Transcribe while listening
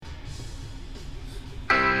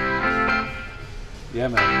Yeah,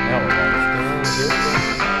 man. Now we're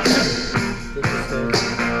on.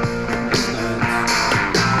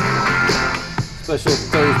 Special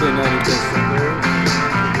Thursday night edition.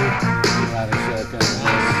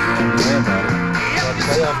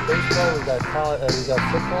 Playoff baseball, we got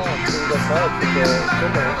football, we got college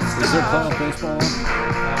football. Is there playoff baseball on? I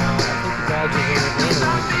think the Dodgers are in the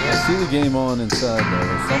game. I see the game on inside there.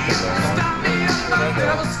 There's something going on.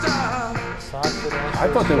 I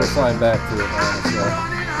thought they were flying back to it, honestly.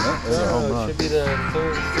 There's a home run. It should be the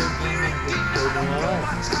third game in the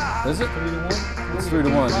line. Is it? 3-1? It's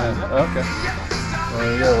 3-1, yeah. Okay. Well,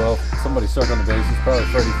 yeah, well, somebody stuck on the bases. Probably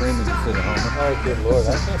Freddie Freeman just hit a homer. Oh, good Lord.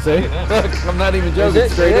 I can't See? Look, I'm not even joking.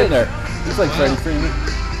 Straight in there. He's like Freddie Freeman.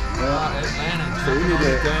 Atlanta. So we need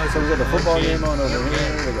to. So we got the football game on over here.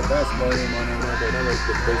 We got basketball game on over there. Then the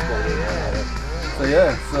baseball game on over there. So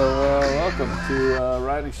yeah. So welcome to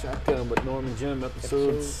Riding Shotgun with Norm and Jim,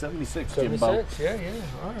 episode 76. Jim Bob. Yeah.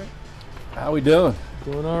 All right. How we doing?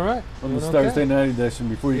 Doing all right. On this Thursday night edition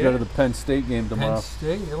before you go to the Penn State game tomorrow. Penn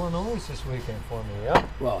State, Illinois this weekend for me. Yeah.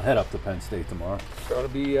 Well, head up to Penn State tomorrow. It's going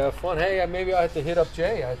to be fun. Hey, maybe I have to hit up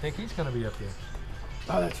Jay. I think he's going to be up there.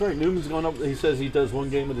 Oh, that's right. Newman's going up. He says he does one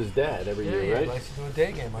game with his dad every year, right? Yeah, he likes to do a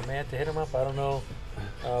day game. I may have to hit him up. I don't know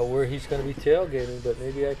where he's going to be tailgating, but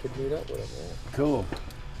maybe I could meet up with him. Yeah. Cool. So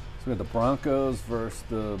we got the Broncos versus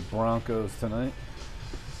the Broncos tonight.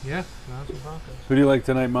 Yeah, Browns and Broncos. Who do you like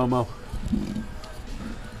tonight, Momo?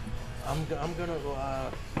 I'm gonna.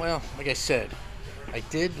 Well, like I said, I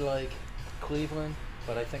did like Cleveland,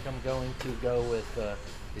 but I think I'm going to go with.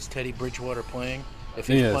 Is Teddy Bridgewater playing? If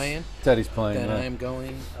he's playing, Teddy's playing. Then yeah. I am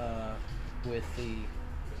going with the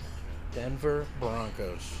Denver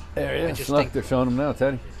Broncos. There he I is. just Look, think they're showing him now,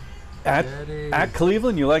 Teddy. At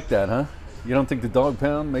Cleveland, you like that, huh? You don't think the dog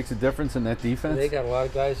pound makes a difference in that defense? They got a lot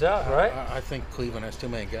of guys out, right? I think Cleveland has too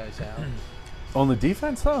many guys out. On the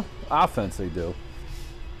defense, though? Offense, they do.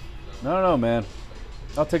 No, man.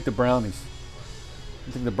 I'll take the Brownies.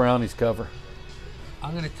 I think the Brownies cover.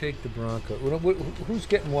 I'm going to take the Broncos. Who's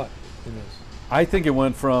getting what in this? I think it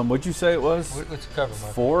went from, what'd you say it was? What's the cover,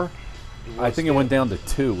 Mike? 4? I think it went down to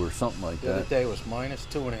 2 or something like The other that. day was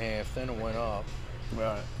 -2.5, then it went up.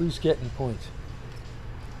 Right. Who's getting points?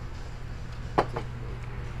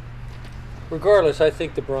 Regardless, I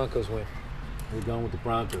think the Broncos win. We're going with the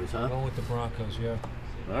Broncos, huh? I'm going with the Broncos, yeah.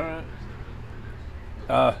 All right.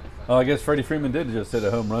 Well, I guess Freddie Freeman did just hit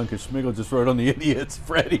a home run because Schmigel just wrote on the idiots,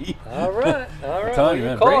 Freddie. All right. I'm telling you,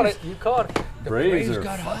 man, caught it. You caught it. The Braves are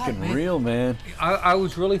got fucking hot, man. real, man. I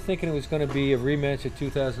was really thinking it was going to be a rematch of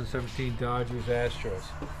 2017 Dodgers-Astros.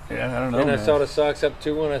 Yeah, I don't know, And I man. saw the Sox up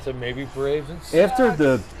 2-1. I said maybe Braves and Sox. After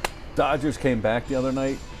the Dodgers came back the other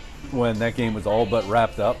night, when that game was all but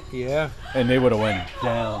wrapped up, Yeah. and they would have went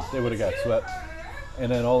down, they would have got swept.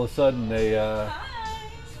 And then all of a sudden they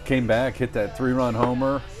came back, hit that 3-run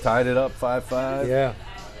homer, tied it up 5-5. Yeah.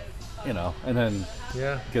 You know, and then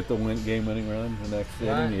Yeah. get the game-winning run the next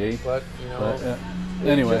inning, the 8th. But, you know,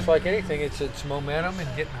 Anyway, just like anything, it's momentum and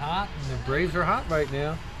getting hot, and the Braves are hot right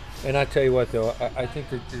now. And I tell you what, though, I think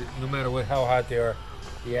that no matter how hot they are,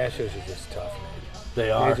 the Astros are just tough, man. they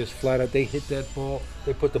are. They just flat out, they hit that ball,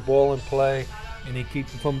 they put the ball in play, and they keep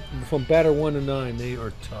from batter 1 to 9, they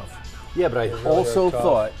are tough. Yeah, but I really also are tough.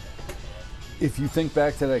 thought, if you think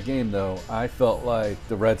back to that game, though, I felt like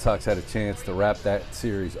the Red Sox had a chance to wrap that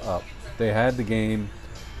series up. They had the game,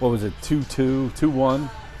 what was it, 2-2, 2-1,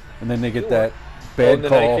 and then they get that bad in the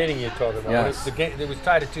call. 9th inning you're talking about. Yes. The game, it was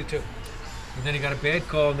tied at 2-2. And then he got a bad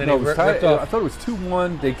call, and then No, he it was ripped tied, off. I thought it was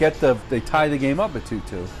 2-1. They tie the game up at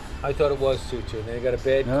 2-2. I thought it was 2-2. And then he got a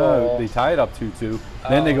bad No, call. they tie it up 2-2.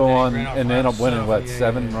 Then they go then he on ran off and they end up by winning, himself. what, Yeah,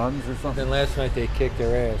 7 yeah. runs or something? Then last night they kicked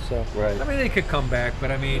their ass. So Right. I mean, they could come back,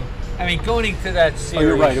 but I mean, going into that series. Oh,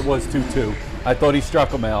 you're right. It was 2-2. I thought he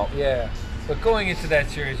struck him out. Yeah, but going into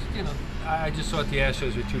that series, I just thought the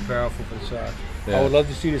Astros were too powerful for the Sox. Yeah. I would love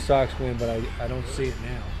to see the Sox win, but I don't see it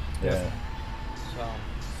now. Yeah. So,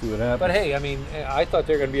 See what happens. but hey, I mean, I thought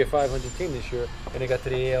they were going to be a 500 team this year, and they got to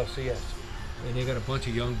the ALCS, and they got a bunch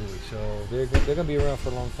of young boys, so they're going to be around for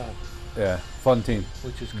a long time, Yeah, fun team.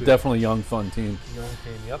 which is good. Definitely young, fun team. Young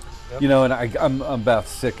team, yep. You know, and I'm about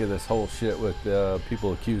sick of this whole shit with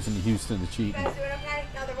people accusing Houston of cheating. Guys, do it okay?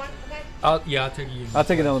 Another one, okay? I'll take you. I'll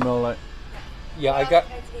take another Miller Lite. Yeah, I got.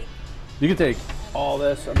 You can take all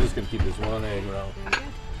this. I'm just gonna keep this one egg roll.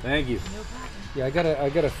 Thank you. Yeah, I got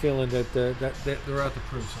a feeling that they're out to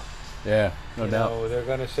prove something. Yeah, no You doubt. know, they're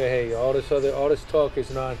gonna say, hey, all this talk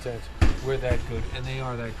is nonsense. We're that good, and they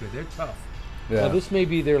are that good. They're tough. Yeah. Now, this may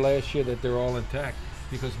be their last year that they're all intact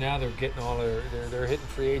because now they're getting they're hitting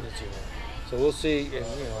free agency now. So we'll see. And,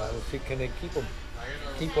 if can they keep them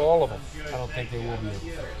keep all of them. I don't think they will be able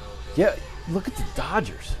to. Yeah, look at the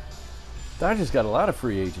Dodgers. Dodgers got a lot of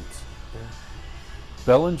free agents. Yeah.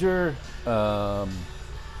 Bellinger.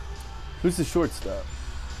 Who's the shortstop?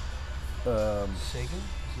 Sagan?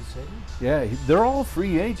 Is it Sagan? Yeah, they're all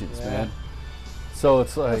free agents, Yeah. man. So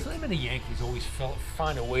it's like, Them and the Yankees always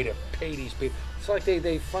find a way to pay these people. It's like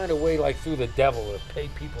they find a way, like through the devil, to pay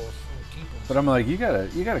people and keep them. but I'm like, you got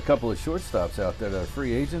a couple of shortstops out there that are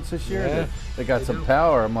free agents this year. Yeah, They got they some do.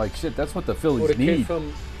 power. I'm like, shit, that's what the Phillies Well, the need.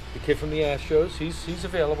 kid from the Astros, he's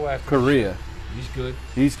available after. Korea, He's good.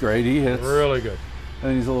 he's great. He hits. Really good.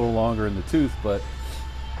 And he's a little longer in the tooth, but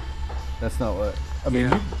that's not what. I mean,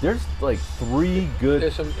 Yeah. there's like 3 good.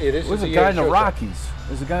 There's some. It is. There's a yeah, guy in the shortstop. Rockies.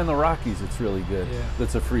 There's a guy in the Rockies that's really good. Yeah.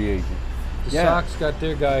 That's a free agent. The Yeah. Sox got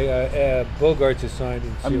their guy Bogarts assigned.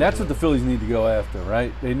 I mean, that's what the Phillies need to go after,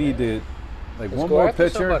 right? They need to, like, Let's one go more after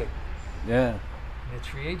pitcher. somebody. Yeah. It's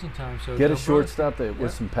free agent time, so Get a don't shortstop that Yeah.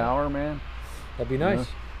 with some power, man. That'd be You know? nice.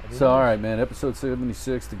 That'd be So, nice. all right, man. Episode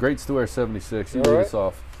 76, the Great Stu Air 76. You All lead right. us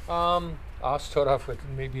off. I'll start off with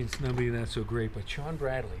maybe it's nobody that's so great, but Sean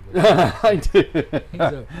Bradley. I did. He's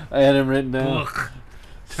a I had him written down. ugh,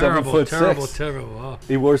 7 terrible, foot terrible, 6. terrible. Oh.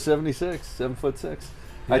 He wore 76, 7'6".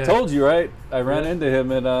 I Yeah. told you, right? I ran Yeah. into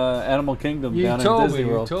him at Animal Kingdom You down told in me. Disney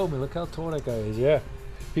You World. told me. Look how tall that guy is. Yeah,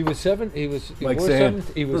 he was seven. He was. He Like wore sand.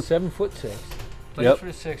 7. He was 7'6". Played Yep. for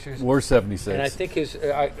the Sixers. Wore 76. And I think his.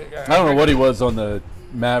 I don't know what he was on the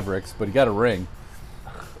Mavericks, but he got a ring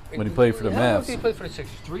when he played for the How long Mavs. did he play for the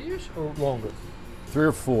Sixers? 3 years or longer? 3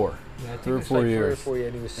 or 4. Yeah, I think 3 or it was 4 like years. 3 or 4 years.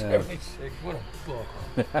 And he was Yeah. 76. What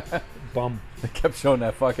a bum. They kept showing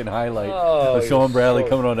that fucking highlight Oh, of he Sean was Bradley so-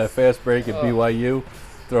 coming on that fast break at Oh. BYU,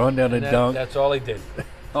 throwing down a And dunk that's all he did.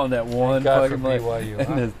 on that one God for fucking play. BYU, And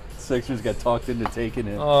huh? the Sixers got talked into taking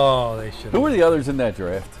it. Oh, they should. Who were the others in that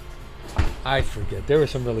draft? I forget. There were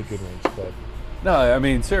some really good ones, but No, I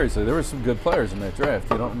mean, seriously, there were some good players in that draft.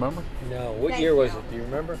 You don't remember? no. What Thank year was you. it? Do you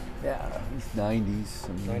remember? Yeah, these 90s.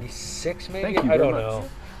 and- 96 maybe? Thank you I very don't much. know.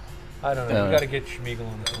 I don't know. Yeah. You got to get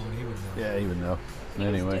Schmiegel on the phone. He would know. Yeah, even though. He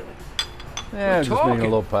was Anyway. doing. Yeah, We're just being a talking.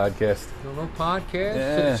 little podcast. A little podcast.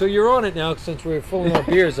 Yeah. So you're on it now since we're filling our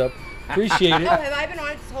beers up. Appreciate Oh, it. have I been on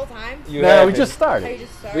it this whole time? You No, have we been. just Oh, started. you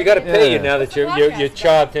just started? We got to pay Yeah. you now that What's the you're podcast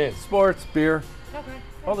chopped in. Sports, beer, Okay.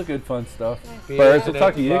 all the good fun stuff. Beers Birds, and we'll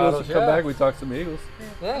talk to empty Eagles. bottles, We'll come yeah. back. We talk some Eagles.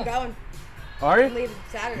 I'm Yeah. going. Are I'm you? leaving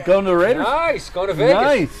Saturday. Going to the Raiders? Nice. Go to Vegas.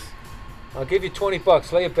 Nice. I'll give you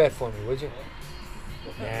 $20. Lay a bet for me, would you?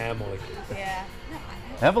 Nah, I'm only kidding. Yeah.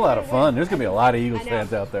 Have a lot of fun. There's going to be a lot of Eagles I know.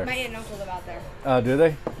 fans out there. My aunt and uncle live out there. Do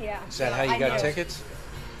they? Yeah. Is that So how you I got knew. tickets?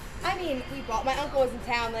 I mean, we bought. My uncle was in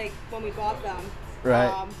town like when we bought them. Right.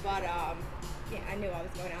 Yeah, I knew I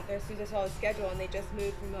was going out there as soon as I saw the schedule, and they just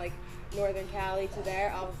moved from like Northern Cali to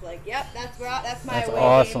there. I was like, yep, that's where. That's my That's away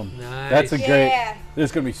awesome. game. Nice. That's a great. Yeah.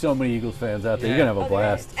 There's going to be so many Eagles fans out there. Yeah. You're going to have a Oh,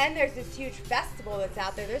 there is. blast. And there's this huge festival that's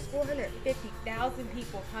out there. There's 450,000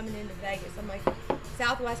 people coming into Vegas. I'm like,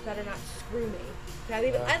 Southwest better not screw me. So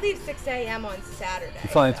I leave 6 a.m. on Saturday. You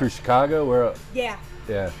flying so- through Chicago? Where? Yeah.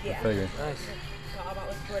 Yeah, Yeah. I figured. Nice. So I'm not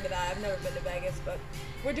looking forward to that. I've never been to Vegas, but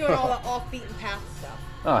we're doing all the off-beaten path stuff.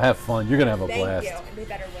 Oh, have fun. You're going to have a Thank blast. you. And they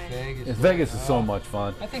better win. Vegas. Vegas is so Oh. much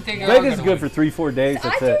fun. I think they are Vegas is gonna good for win. 3-4 days. I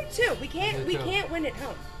That's do it. too. We can't. Me We too. can't win at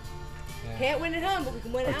home. Yeah. Can't win at home, but we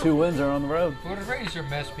can win Our at 2 home. wins are on the road. Well, the Raiders are a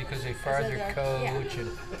mess because they fired Because their they're- coach, yeah.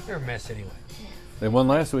 and they're a mess anyway. They won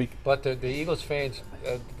last week. But the Eagles fans,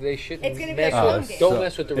 they shouldn't It's gonna be mess a home with. game. Don't So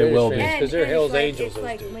mess with the it will Raiders be. fans because they're Hell's it's like, Angels. It's Those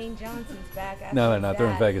like dudes. Lane Johnson's back. after No, they're not. They're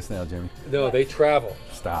in that. Vegas now, Jimmy. No, they travel.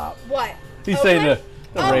 Stop. What? He's Oh, saying what?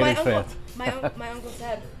 the Oh, Raiders my uncle, fans. my uncle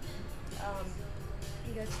said,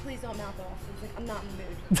 he goes, please don't mouth off. He's like, I'm not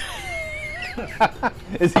in the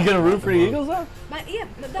mood. Is he going to root for the Eagles, though? Yeah,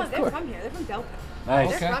 no, they're course. from here. They're from Delco.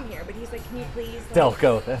 Nice. They're Okay. from here, but he's like, can you please? Like,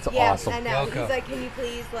 Delco. That's Yeah, awesome. I know. Delco. He's like, can you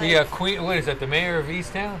please? Like, The Queen, what is that? The mayor of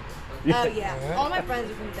Easttown? Oh yeah. Alright. All my friends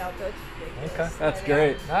are from Delco. It's ridiculous. Okay. That's I know.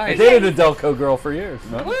 great. I Nice. dated a Delco girl for years.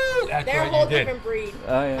 No? Woo! That's They're a right, whole you did. different breed.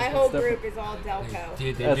 Oh, yeah, My that's whole different. group is all Delco.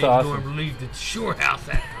 They That's made awesome. Norm leave the shore house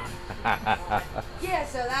that time. Yeah,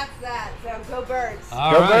 so that's that. So go Birds.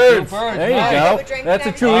 All Go right, Birds. Go Birds. There you Nice. Have go. a drink That's a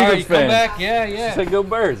and true All right, Eagles you come fan. back. Yeah, She yeah. said go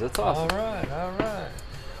Birds. That's awesome. All right, all right.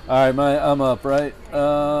 All right, I'm up, right?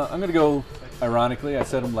 I'm going to go, ironically, I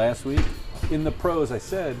said him last week. In the pros, I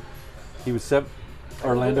said he was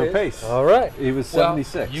Orlando Pace. All right. He was Well,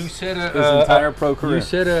 76. you said his entire pro career. You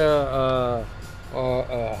said a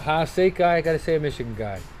Ohio State guy. I got to say a Michigan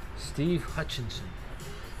guy. Steve Hutchinson.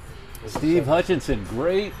 Steve Hutchinson,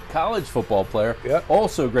 great college football player. Yep.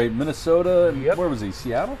 Also great Minnesota. and Yep. Where was he?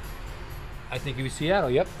 Seattle? I think he was Seattle.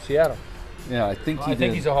 Yep, Seattle. Yeah, I think Well, he I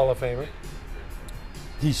think did. he's a Hall of Famer.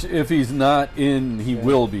 If he's not in, he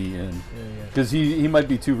will be in. Because he might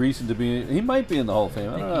be too recent to be in. He might be in the Hall of Fame.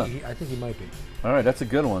 I don't know. I think he might be. All right, that's a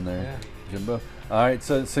good one there, Jimbo. All right,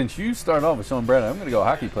 so since you started off with Sean Brad, I'm going to go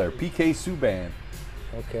hockey player, PK Subban.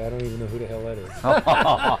 Okay, I don't even know who the hell that is.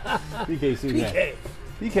 PK Subban.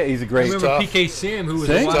 PK, he's a great. I remember PK Sam, who was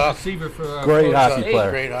a wide receiver for great hockey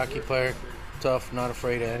player. Great hockey player, tough, not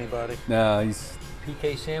afraid of anybody. No, he's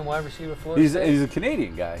PK Sam, wide receiver for. He's a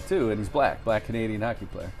Canadian guy too, and he's black Canadian hockey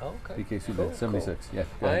player. Okay. PK Subban, 76. Cool. Yeah.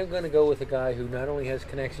 I'm going to go with a guy who not only has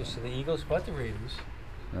connections to the Eagles but the Raiders.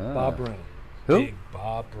 Bob Brown. Who? Big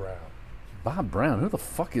Bob Brown. Bob Brown. Who the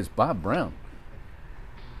fuck is Bob Brown?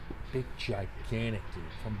 Big, gigantic dude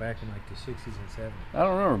from back in like the 60s and 70s. I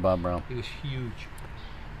don't remember Bob Brown. He was huge.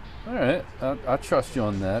 All right, I'll trust you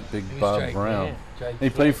on that, Big Bob Brown. Gigantic.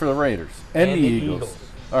 He played for the Raiders and the Eagles.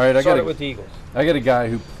 All right, I got with the Eagles. I got a guy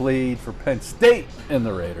who played for Penn State and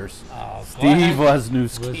the Raiders. Oh, Steve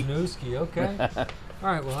Wisniewski. Wisniewski, okay. All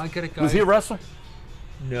right, well, I got a guy. Was he a wrestler?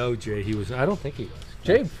 No, Jay. He was. I don't think he was.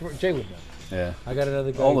 Jay would know. Yeah. I got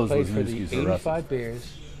another guy who played for the '85 Bears.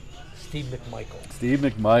 Steve McMichael. Steve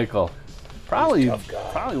McMichael. Probably one of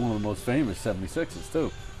the most famous 76ers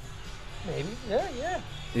too. Maybe. Yeah.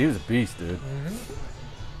 He was a beast, dude. Mm-hmm.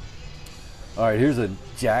 All right, here's a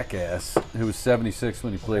jackass who was 76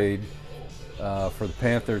 when he played for the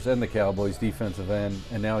Panthers and the Cowboys, defensive end,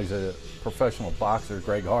 and now he's a professional boxer,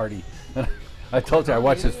 Greg Hardy. And I told you I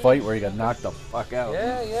watched his fight where he got knocked the fuck out.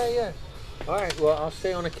 Yeah. All right, well, I'll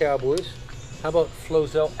stay on the Cowboys. How about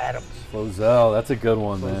Flozell Adams? Flozell, that's a good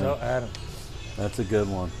one, man. Flozell Adams. That's a good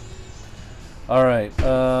one. All right. What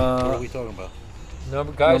are we talking about?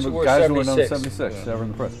 Guys who wore 76. Ever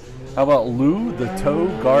in the press. How about Lou the Toe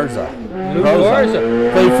Garza? Lou Garza.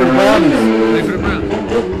 Played for the Brownies.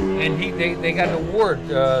 And they got an award,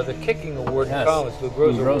 the kicking award in college, Lou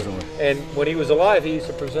Groza. And when he was alive, he used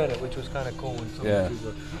to present it, which was kind of cool. All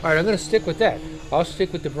right, I'm going to stick with that. I'll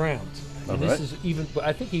stick with the Browns. And this is even,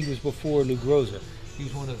 I think he was before Lou Groza. He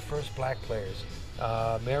was one of the first black players,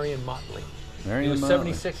 Marion Motley. He was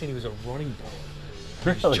 76 and he was a running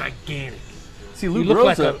back. He was gigantic. See, Lou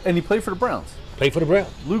Groza, and he played for the Browns. Played for the Browns.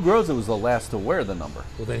 Lou Groza was the last to wear the number.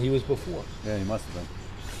 Well, then he was before. Yeah, he must have been.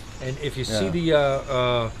 And if you see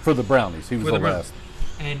the for the Brownies, he was the last.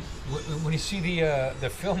 And when you see the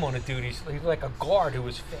film on the dude, he's like a guard who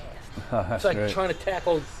was fast. It's like trying to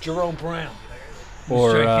tackle Jerome Brown.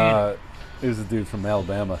 Or he was a dude from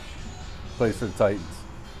Alabama, plays for the Titans.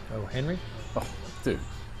 Oh, Henry? Oh, dude,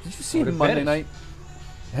 did you see him Monday night?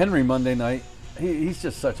 Henry Monday night. He's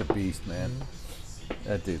just such a beast, man.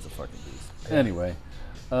 That dude's a fucking beast. Yeah. Anyway,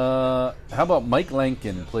 how about Mike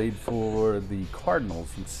Lankin? Played for the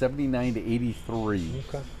Cardinals from 79 to 83.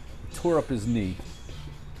 Okay. Tore up his knee.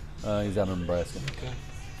 He's out of Nebraska. Okay.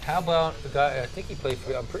 How about the guy? I think he played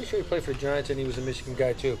for. I'm pretty sure he played for the Giants, and he was a Michigan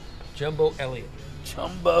guy too. Jumbo Elliott.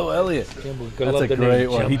 Jumbo Elliott. That's a great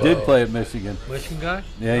one. He did play at Michigan. Michigan guy?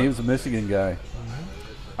 Yeah, he was a Michigan guy.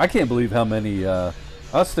 I can't believe how many.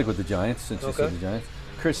 I'll stick with the Giants since you said the Giants.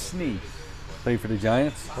 Chris Snee played for the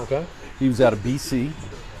Giants. Okay. He was out of BC,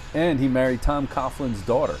 and he married Tom Coughlin's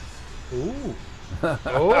daughter. Ooh.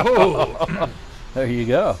 Oh. There you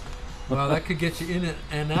go. Well, that could get you in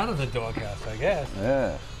and out of the doghouse, I guess.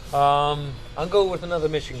 Yeah. I'll go with another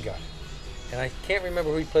Michigan guy. And I can't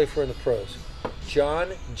remember who he played for in the pros. John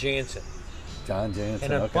Jansen. John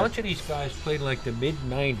Jansen, And a bunch of these guys played in like the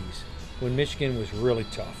mid-'90s when Michigan was really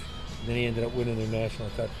tough. And then he ended up winning their national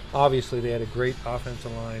title. Obviously, they had a great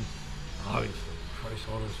offensive line. Obviously, Price,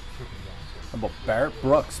 all those freaking guys. How about Barrett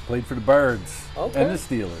Brooks? Played for the Birds and the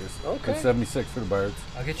Steelers. Okay. In 76 for the Birds.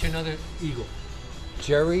 I'll get you another Eagle.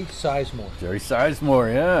 Jerry Sizemore. Jerry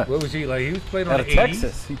Sizemore, yeah. What was he like? He was playing on out of the 80s?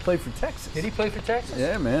 Texas. He played for Texas. Did he play for Texas?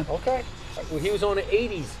 Yeah, man. Okay. Well, he was on the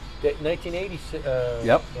 80s, that 1980s.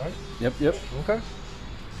 Yep. Right? Yep. Okay.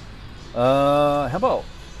 How about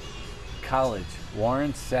college?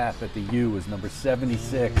 Warren Sapp at the U was number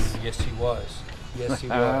 76. Yes, he was. Yes, he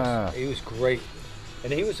was. He was great.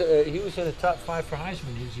 And he was in the top 5 for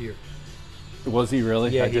Heisman his year. Was he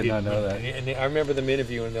really? Yeah, I did not know that. And I remember them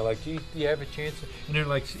interviewing. They're like, do you have a chance? And they're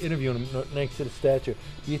like interviewing him next to the statue.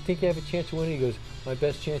 Do you think you have a chance to win? He goes, my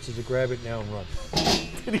best chance is to grab it now and run.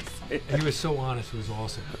 Did he say that? He was so honest. It was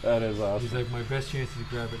awesome. That is awesome. He's like, my best chance is to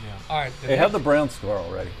grab it now. All right. Hey, how'd the Browns score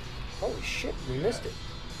already? Holy shit, we missed it.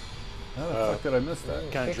 How the fuck did I miss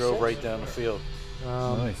that? Kind of drove right down the field.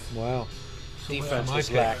 Nice. Wow. Defense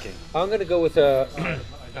was lacking. I'm going to go with,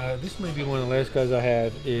 this may be one of the last guys I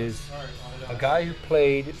have, is a guy who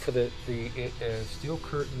played for the Steel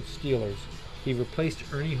Curtain Steelers. He replaced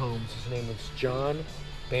Ernie Holmes. His name was John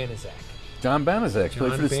Banaszak. John Banaszak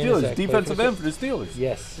played for the Steelers. Defensive end for the Steelers.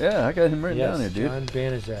 Yes. Yeah, I got him written down here, dude. John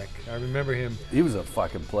Banaszak. I remember him. He was a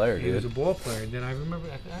fucking player, dude. He was a ball player. And then I remember,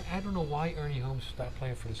 I don't know why Ernie Holmes stopped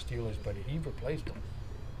playing for the Steelers, but he replaced him.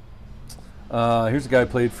 Here's a guy who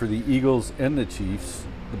played for the Eagles and the Chiefs,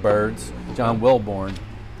 the Birds. John Welborn.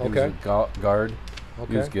 He was a guard.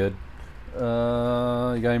 Okay. He was good. You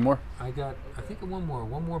got any more? I think one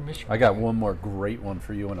more Michigan. I got one more great one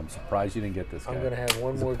for you, and I'm surprised you didn't get this guy. I'm going to have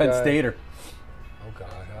one more Penn guy. Stater. Oh, God,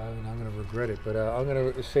 I'm going to regret it. But I'm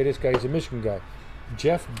going to say this guy, he's a Michigan guy.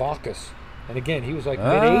 Jeff Baucus. And again, he was like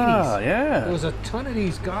mid-80s. Yeah. There was a ton of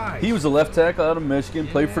these guys. He was a left tackle out of Michigan,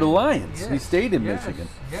 played for the Lions. Yes, He stayed in Michigan.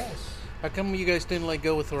 Yes. How come you guys didn't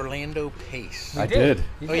go with Orlando Pace? I did.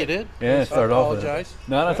 Oh, you did? Yeah, started off with apologize.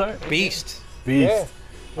 No, that's all right. Beast. Beast.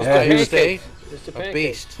 Yeah. Ohio State. Mr. A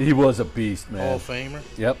beast. He was a beast, man. Hall of Famer.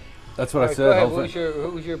 Yep. That's what All I right, said. go ahead. Hall of Fame. Who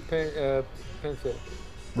was your Penn State?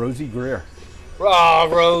 Rosie Greer. Oh,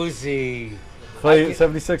 Rosie. Played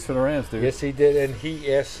 76 for the Rams, dude. Yes, he did, and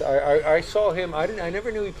I saw him. I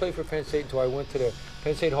never knew he played for Penn State until I went to the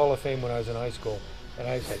Penn State Hall of Fame when I was in high school, and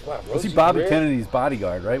I was like, wow, Rosie Was he Bobby Greer? Kennedy's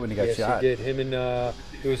bodyguard, right, when he got Yes, shot? he did. Him and there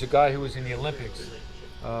was a guy who was in the Olympics.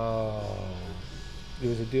 There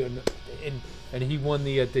was a dude, and he won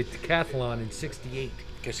the decathlon in '68.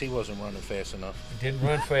 Guess he wasn't running fast enough. He didn't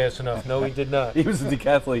run fast enough. No, he did not. He was a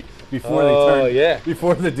decathlete before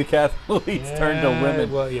before the decathletes turned to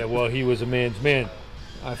women. Well, he was a man's man.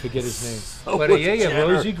 I forget his name. So But was yeah, Jenner.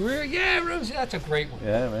 Rosie Greer. Yeah, Rosie. That's a great one.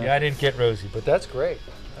 Yeah, man. Yeah, I didn't get Rosie, but that's great.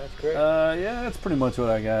 That's great. Yeah, that's pretty much what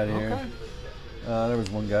I got here. Okay. There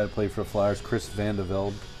was one guy that played for the Flyers, Chris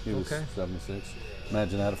Vandevelde. He was Okay. 76.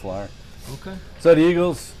 Imagine that, a Flyer. Okay. So the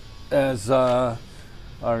Eagles, as our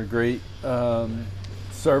great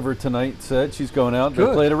server tonight said, she's going out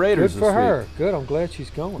to play the Raiders Good for this her. week. Good. I'm glad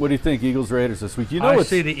she's going. What do you think, Eagles Raiders this week? You know, I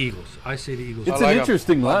say the Eagles. it's I an like 'em.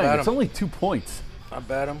 interesting I line. bet It's 'em. only 2 points. I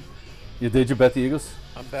bet him. You bet the Eagles?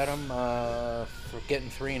 I bet him for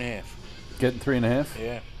getting 3.5. Getting 3.5?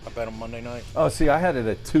 Yeah, I bet him Monday night. Oh, see, I had it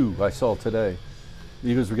at 2. I saw today.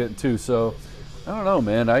 The Eagles were getting 2, so I don't know,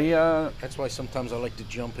 man. That's why sometimes I like to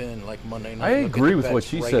jump in like Monday night. I look at agree the with what bets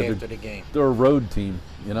she right said. after the game. They're a road team,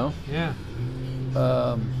 you know. Yeah.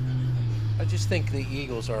 I just think the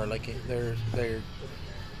Eagles are like they're at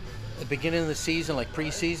the beginning of the season, like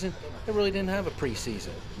preseason. They really didn't have a preseason.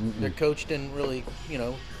 Their coach didn't really,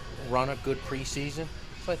 run a good preseason.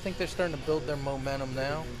 So I think they're starting to build their momentum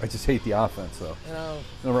now. I just hate the offense, though. You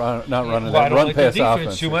know, Not running Well, I that don't run like pass the defense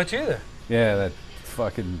offense. too much either. Yeah, that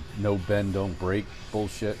fucking no bend, don't break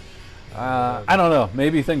bullshit. I don't know.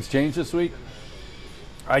 Maybe things change this week.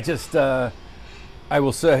 I just, I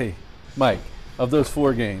will say, Mike, of those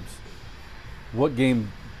 4 games, what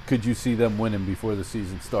game could you see them winning before the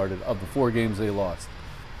season started? Of the 4 games they lost,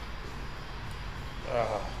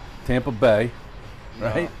 Tampa Bay,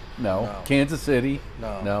 right? No. Kansas City,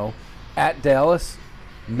 No. At Dallas,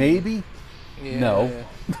 maybe. yeah, No.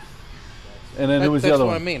 And then there was the that's other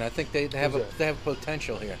what one. I mean. I think they have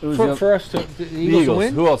potential here. It was the For us to the Eagles to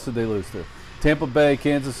win. Who else did they lose to? Tampa Bay,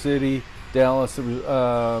 Kansas City, Dallas. It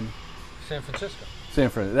was, San Francisco. San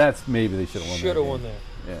Fran. That's maybe they should have won. Should that have game. won that.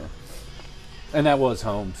 Yeah. And that was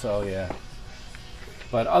home, so yeah.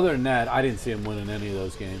 But other than that, I didn't see them winning any of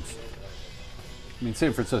those games. I mean,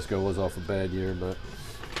 San Francisco was off a bad year, but.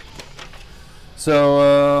 So,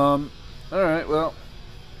 all right. Well,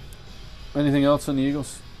 anything else on the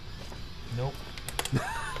Eagles? Nope.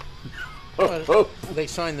 Well, they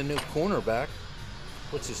signed the new cornerback.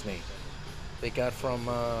 What's his name? They got from.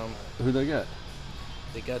 Who they got?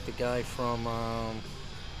 They got the guy from.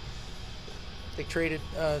 They traded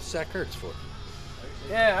Zach Ertz for.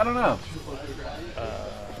 Yeah, I don't know.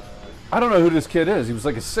 I don't know who this kid is. He was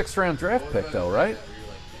like a 6th-round draft pick, though, right?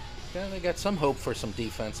 Yeah, they got some hope for some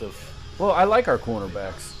defensive. Well, I like our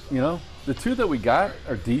cornerbacks. You know, the 2 that we got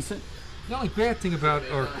are decent. The only bad thing about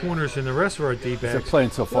our corners and the rest of our D-backs, They're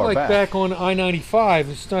playing so far like back. on I-95,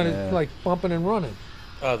 it started like bumping and running.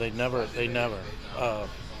 Oh, they never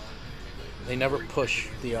push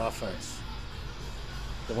the offense.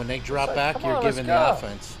 When they drop back, come you're on, let's giving go. the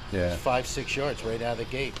offense 5-6 yards right out of the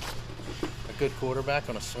gate. A good quarterback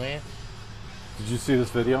on a slant. Did you see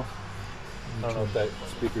this video? I don't know if that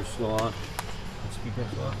speaker's still on.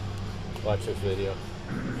 Watch this video.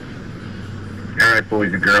 All right,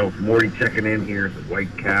 boys and girls. Morty checking in here at the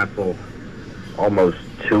White Castle. Almost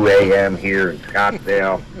 2 a.m. here in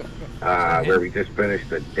Scottsdale, where we just finished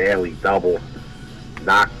a daily double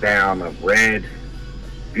knockdown of red.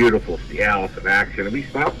 Beautiful Cialis in action. And we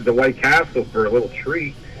stopped at the White Castle for a little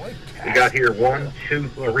treat. We got here 1, 2,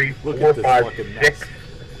 3, 4, 5, 6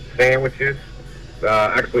 sandwiches.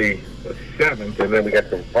 Actually, the 7th, and then we got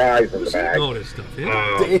some fries in the bag. All this stuff,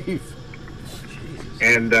 yeah. Dave.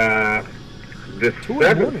 And this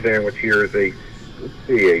 7th sandwich here is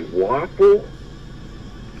a waffle,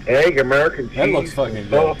 egg, American cheese. That looks fucking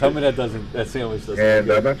good. Tell me that sandwich doesn't.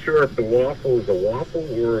 And I'm not sure if the waffle is a waffle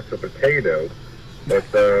or it's a potato, but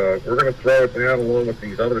we're going to throw it down along with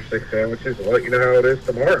these other 6 sandwiches and let you know how it is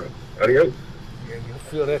tomorrow. Adios. Yeah, you'll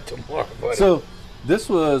feel that tomorrow, buddy. So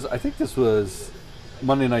I think this was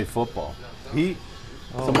Monday Night Football.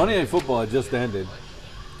 So Monday Night Football had just ended.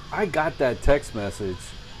 I got that text message,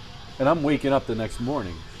 and I'm waking up the next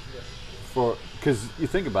morning because you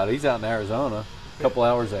think about it, he's out in Arizona, a couple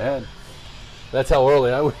hours ahead. That's how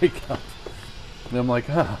early I wake up. And I'm like,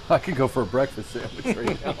 I could go for a breakfast sandwich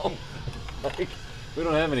right now. Like, we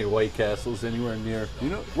don't have any White Castles anywhere near.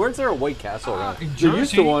 Where's there a White Castle around? In Jersey. There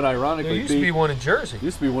used to one, ironically. There used to be one in Jersey.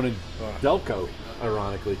 Used to be one in Delco,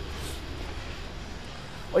 ironically.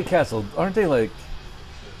 White Castle, aren't they like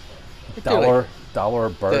dollar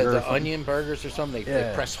burger? The onion burgers or something.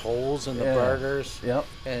 They press holes in the burgers. Yep.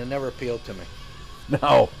 And it never appealed to me.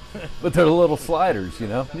 No, but they're the little sliders, You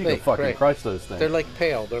can fucking crush those things. They're like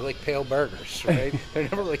pale burgers, right? They're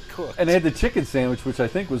never like cooked. And they had the chicken sandwich, which I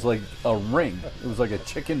think was like a ring. It was like a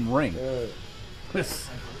chicken ring.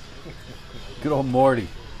 Good old Morty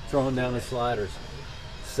throwing down the sliders.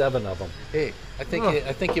 7 of them. Hey, I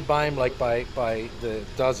think you buy them like by the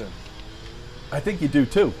dozen. I think you do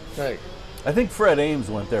too. Right. I think Fred Ames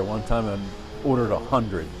went there one time and ordered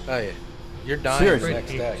 100. Oh yeah. You're dying Seriously. the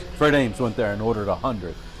next day. Fred Ames went there and ordered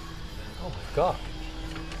 100. Oh my God.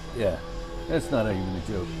 Yeah, that's not even a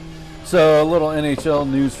joke. So a little NHL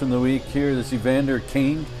news from the week here. This Evander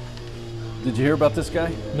Kane. Did you hear about this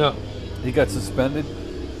guy? No. He got suspended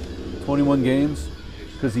 21 games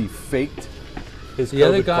because he faked his The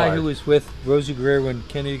other COVID guy card. who was with Rosie Greer when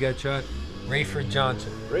Kennedy got shot, Rayford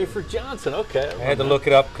Johnson. Rayford Johnson, okay. I had to look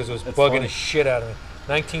it up because it was That's bugging funny. the shit out of me.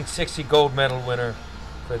 1960 gold medal winner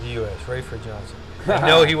for the U.S., Rayford Johnson. I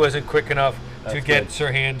know he wasn't quick enough to get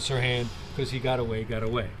Sirhan, because he got away. Got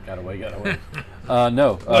away.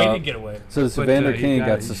 No. Well, he didn't get away. So this But, Evander he Kane got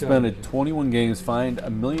got it. He suspended 21 games, fined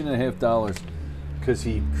 $1.5 million because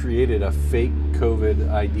he created a fake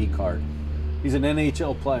COVID ID card. He's an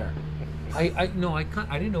NHL player. I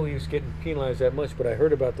didn't know he was getting penalized that much, but I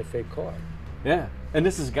heard about the fake card. Yeah, and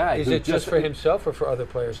this is a guy. Is who it just for himself or for other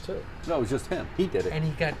players too? No, it was just him. He did it. And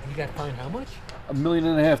he got fined how much? $1.5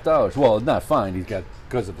 million. Well, not fined. He's got,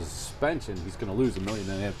 because of his suspension, he's going to lose $1.5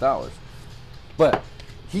 million. But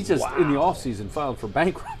he just in the offseason filed for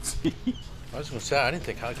bankruptcy. I was going to say, I didn't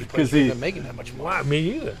think hockey players were even making that much money. Wow,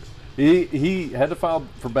 me either. He had to file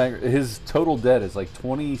for bankruptcy. His total debt is like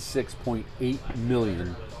 $26.8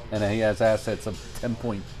 million, and he has assets of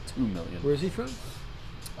 $10.2 million. Where's he from?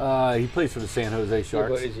 He plays for the San Jose Sharks.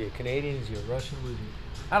 Yeah, but is he a Canadian? Is he a Russian? What is he?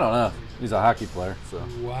 I don't know. He's a hockey player, so.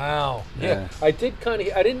 Wow. Yeah. I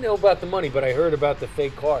didn't know about the money, but I heard about the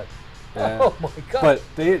fake card. Yeah. Oh my God. But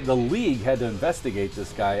the league had to investigate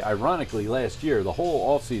this guy. Ironically, last year, the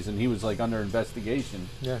whole offseason, he was like under investigation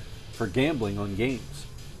for gambling on games.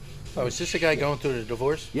 Oh, is this a guy going through the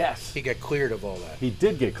divorce? Yes. He got cleared of all that. He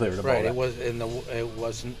did get cleared of all that. It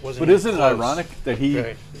wasn't. But isn't it close. ironic that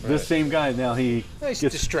this same guy now He's gets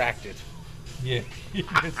distracted. Yeah. He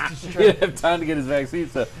didn't have time to get his vaccine,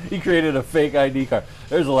 so he created a fake ID card.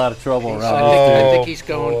 There's a lot of trouble around I this think he's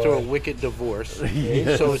going through a wicked divorce.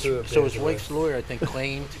 Yes. So his wife's lawyer, I think,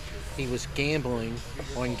 claimed he was gambling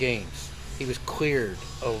on games. He was cleared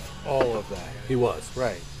of all of that. He was.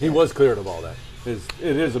 Right. He was cleared of all that. It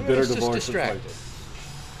is a bitter He's divorce. just distracted.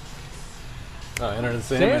 Enter the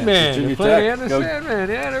Sandman. Virginia They're playing Tech. Enter the Sandman.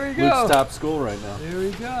 Yeah, there we go. Luke's top school right now. There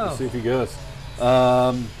we go. Let's see if he goes.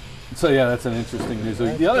 So yeah, that's an interesting news.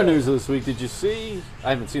 The other news of this week, did you see? I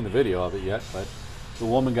haven't seen the video of it yet, but the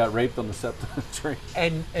woman got raped on the SEPTA train.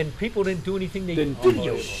 And people didn't do anything. They Didn't do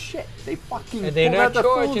videoed it. shit. They fucking And they're pulled not out the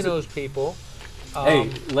charging phones. those people. Hey,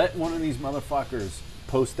 let one of these motherfuckers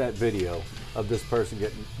post that video of this person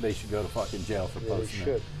getting. They should go to fucking jail for posting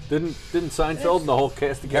should. it. Didn't Seinfeld and the whole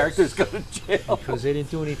cast of characters go to jail? Because they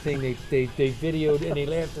didn't do anything. They videoed and they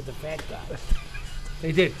laughed at the fat guy.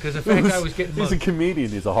 They did, because the fat guy was getting He's a mugged. comedian.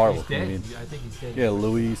 He's a horrible He's dead. comedian. I think he's dead. Yeah,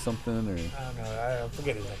 Louis something or. I don't know. I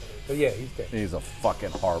forget his name. But yeah, he's dead. He's a fucking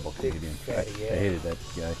horrible comedian. I fatty, yeah. hated that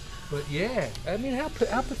guy. But yeah, I mean, how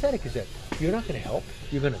pathetic is that? You're not going to help.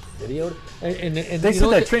 You're going to video it. And They you said know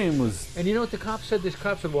that what train was. And you know what the cop said? This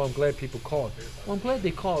cop said, well, I'm glad people called. Well, I'm glad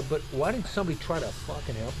they called, but why didn't somebody try to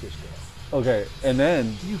fucking help this guy? Okay, and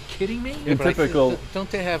then Are you kidding me? in typical. Don't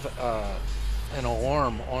they have an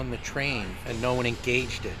alarm on the train and no one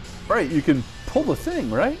engaged it? Right, you can pull the thing,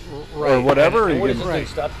 right? Right. Or whatever. And you what can- does it do?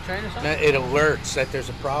 Stop the train or something? Now, it alerts that there's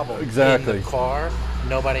a problem Exactly. in the car.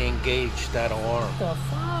 Nobody engaged that alarm. What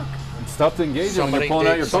the fuck? Stop to engage when you're Somebody pulling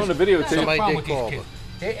out did- your phone to What's the videotape. Somebody problem did with call these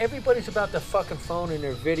kids? Everybody's about the fucking phone and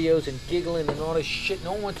their videos and giggling and all this shit.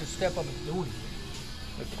 No one wants to step up and do anything.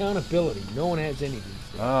 Accountability. No one has anything.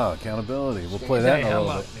 Ah, accountability. We'll play Stand that the in a hell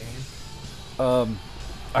little up, bit. man.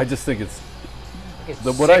 I just think it's Get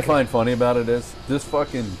what I sick of find funny about it is this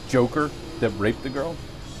fucking joker that raped the girl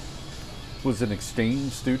was an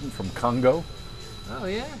exchange student from Congo it. Oh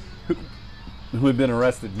yeah. who had been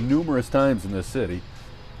arrested numerous times in this city,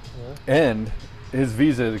 and his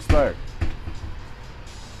visa had expired.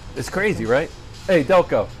 It's crazy, right? Hey,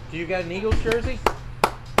 Delco. Do you got an Eagles jersey?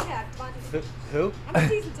 Yeah, Who? I'm a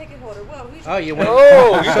season ticket holder. Whoa, who's Oh, you went.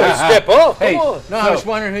 Oh, you gotta step up. Come Hey. on. No, I was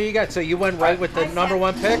wondering who you got. So you went right with the I number said-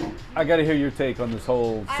 1 pick? I got to hear your take on this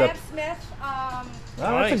whole. I have Smith. Oh,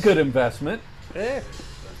 that's Nice. a good investment. Yeah.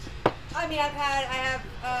 I mean, I have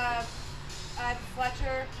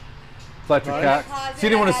Fletcher. Fletcher Nice. Cox. Closet. She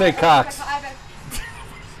didn't want to say I have- Cox. I have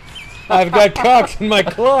I've got cocks in my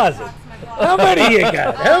closet. Cox in my closet. How many you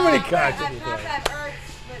got? How many I cocks have you have got? Ertz,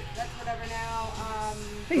 but that's whatever now.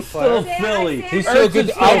 He's still Sam- Philly. Sam- He's Ertz so is good.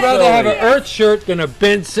 still I'd rather have an Philly. Ertz shirt than a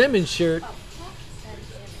Ben Simmons shirt.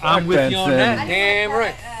 I'm with Ben you on Simmons. that. Damn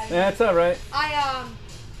right. Yeah, that's all right. What was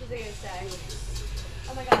I gonna say?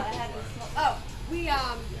 Oh my god, I had this. Oh, we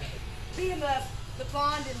me and the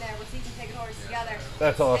blonde in there were season ticket holders together.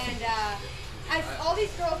 That's awesome. And all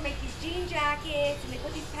these girls make these jean jackets and they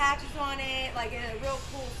put these patches on it, like real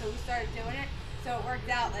cool. So we started doing it. So it worked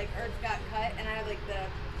out. Like Ertz got cut, and I had like the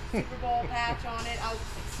Super Bowl patch on it. I was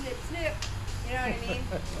just like snip, snip. You know what I mean?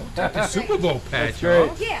 The Super Bowl patch. great.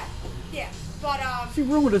 huh? Yeah, yeah. But She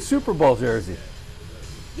ruined a Super Bowl jersey.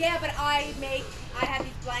 yeah, but I have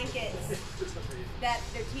these blankets that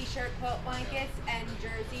they're t-shirt quilt blankets and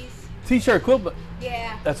jerseys. T-shirt quilt. But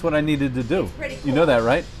Yeah. that's what I needed to do. It's pretty You know cool. that,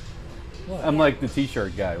 right? What? I'm like the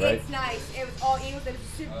T-shirt guy, right? It's nice. It was all Eagles. It was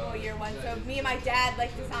a Super Bowl year one. So me and my dad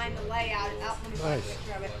like designed the layout out when we took a Nice.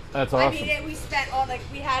 picture of it. That's I awesome. mean, we spent all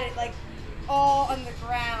we had it like all on the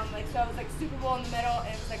ground. Like so, it was like Super Bowl in the middle.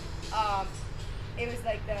 And it was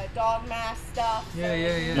like the dog mask stuff. Yeah, so yeah,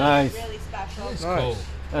 it was yeah. Nice. Really special. That's Nice. cool.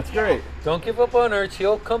 That's great. Don't give up on Ertz.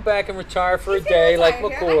 He'll come back and retire for a He's gonna day like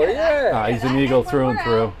retire here. I McCoy. know that. Yeah. Ah, he's an that- Eagle that's through when and we're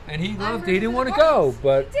through. out. And he I'm loved. He didn't rooting want to for go, Ertz.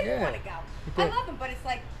 but Didn't yeah. want to go. I love him, but it's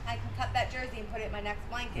like I can cut that jersey and put it in my next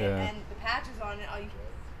blanket, Yeah. and the patches on it. All you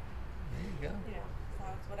There you go. know, so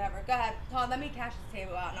it's whatever. Go ahead, Tom. Let me cash this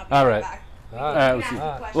table out, and I'll be All right right. back. All All right. right, You we'll, can see.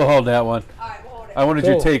 ask the question. We'll hold that one. All right, we'll hold it. I wanted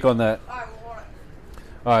your Cool. take on that. All right, we'll hold it.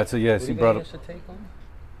 All right, so yes, What he do you brought got up. else to take on?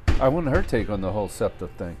 I wanted her take on the whole SEPTA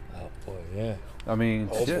thing. Oh boy, yeah. I mean,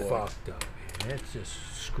 It's shit. fucked up, man. That's just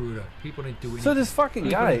screwed up. People didn't do anything. So this fucking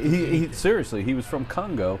People guy, didn't do he anything. seriously, he was from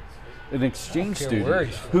Congo, an exchange care where student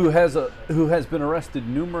he's from. who has been arrested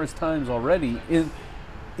numerous times already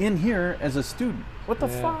in here as a student. What the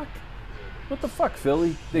Yeah. fuck? What the fuck,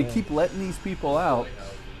 Philly? They keep letting these people out,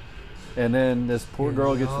 and then this poor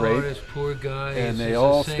girl gets Oh, raped, this poor guy. and is they a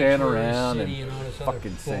all stand sanctuary around city and all this other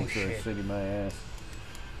fucking sanctuary bullshit. city my ass.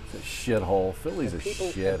 It's a shithole. Philly's a People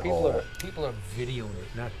shithole. people are videoing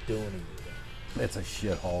it, not doing anything. It's a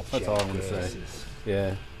shithole. That's all I'm gonna say. Jackasses.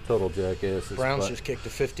 Yeah, total jackasses. Browns but- just kicked a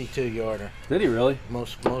 52-yarder. Did he really?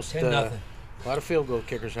 Most 10-0. a lot of field goal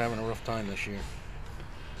kickers are having a rough time this year.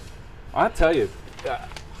 I'll tell you,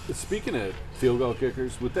 speaking of field goal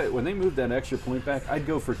kickers, with that when they moved that extra point back, I'd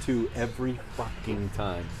go for 2 every fucking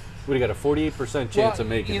time. We'd have got a 48% chance of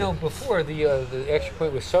making you know, it. before the extra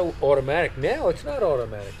point was so automatic. Now it's not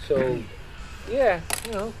automatic. So, yeah,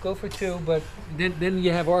 you know, go for 2. But then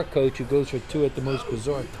you have our coach who goes for 2 at the most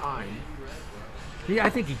bizarre time. Yeah, I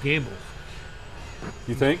think he gambles.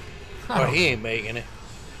 You think? But he ain't making it.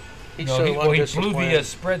 He's No, so he blew the undisciplined.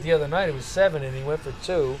 spread the other night. It was 7, and he went for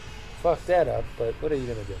 2. Fucked that up. But what are you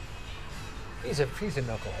gonna do? He's a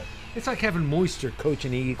knucklehead. It's like having Moister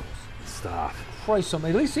coaching the Eagles. Stop. Christ, at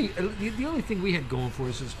least the only thing we had going for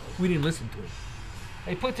us is we didn't listen to him.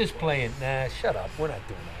 Hey, put this play in. Nah, shut up. We're not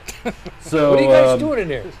doing that. So, What are you guys doing in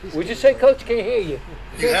there? We just say, Coach, can't hear you.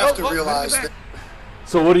 You have to realize that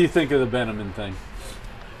So, what do you think of the Benjamin thing?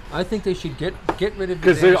 I think they should get rid of.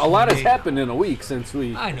 Because a lot has Nate. happened in a week since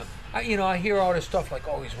we. I know. I hear all this stuff like,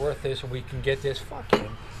 oh, he's worth this, and we can get this. Fuck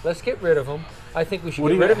him. Let's get rid of him. I think we should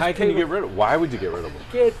get rid of him. How can you get rid of him? Why would you get rid of him?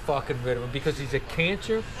 Get fucking rid of him because he's a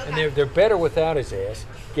cancer, and they're better without his ass.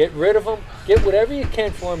 Get rid of him. Get whatever you can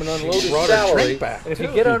for him and unload his salary. And if you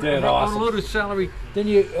get unload his salary, then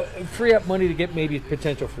you free up money to get maybe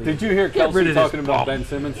potential free. Did you hear Kelsey talking about Ben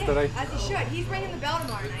Simmons today? As he should. He's ringing the bell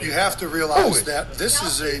tomorrow night. You have to realize that this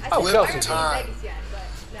is a blip in time,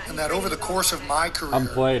 and that over the course of my career, I'm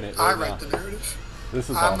playing it. I write the narrative. This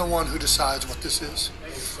is I'm the one who decides what this is.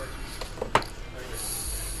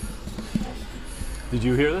 Did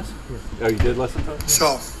you hear this? Oh, you did listen to it?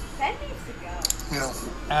 So, Ben needs to go. you know,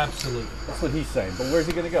 Absolutely. That's what he's saying. But where's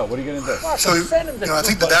he going to go? What are you going to do? so I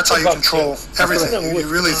think that's how you control everything. You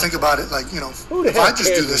really think about it, like, if I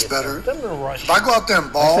just do this better, if I go out there and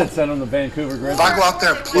I ball, said send him to Vancouver Grizzlies. if I go out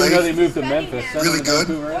there and Even though they play, moved to Memphis, send really him to good.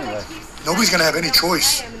 Vancouver anyway. nobody's going to have any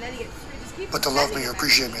choice but But to love me or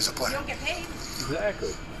appreciate me as a You player. don't get paid. Exactly.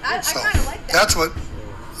 I So, kind of like that. that's what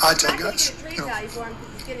I tell I'm not guys. gonna get a trade value for him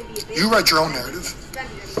because he's gonna be a big You write your own narrative.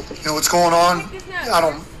 What's going on, I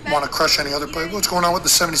don't want to crush any other player. What's going on with the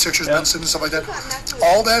 76ers, Ben Simmons, stuff like that.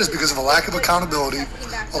 All that is because of a lack of accountability,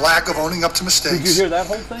 a lack of owning up to Did you mistakes, hear that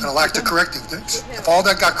whole thing? and a lack of correcting things. If all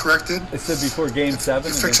that got corrected, It said before Game 7.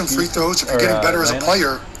 you're fixing against free Houston- throws, if you're or, getting better as a Atlanta,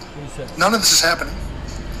 player, none of this is happening.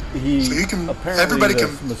 He So you can- apparently everybody the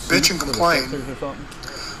can masseuse bitch and for the complain. Sixers or something.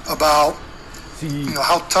 About He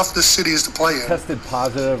how tough this city is to play in. tested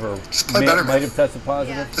positive or Just play better, might man. have tested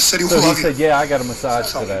positive. The city So will he love said, you. yeah, I got a massage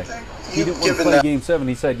So, today. He you've didn't want to given play that- Game 7.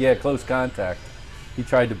 He said, yeah, close contact. He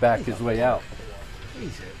tried to back his way out.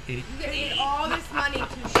 He's an idiot. You get all this money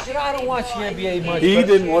to shit. I don't watch the NBA much. He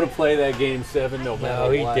didn't want to play that Game 7 no matter No,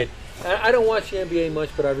 he what. did. I don't watch the NBA much,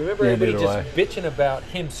 but I remember Yeah, everybody neither just bitching about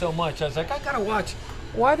him so much. I was like, I gotta watch.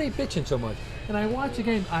 Why are they bitching so much? And I watch the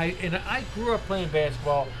game. I grew up playing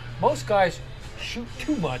basketball. Most guys shoot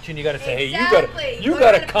too much, and you got to say, Exactly. hey, you Learn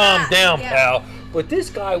got to how to calm pass. down, Yeah. pal. But this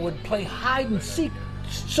guy would play hide and seek,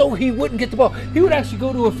 so he wouldn't get the ball. He would actually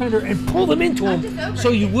go to a fender and pull them into I'm just him, over so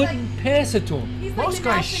it. you It's wouldn't pass it to him. He's Most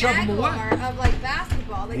like guys the shove him away. Aguilar of like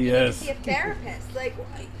basketball. Like He you need is. to see a therapist. Like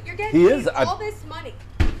you're getting He paid is. all this money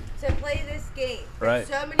to play this game. that Right.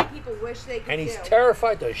 So many people wish they could And he's do.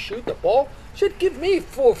 terrified to shoot the ball. Should give me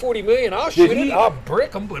 $40 million. I'll shoot he- it. I'll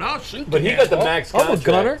brick him, but I'll shoot. But he got the ball. max I'm contract. a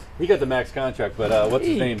gunner. He got the max contract, but what's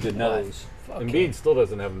his He name did not. knows. Fuck Embiid him. still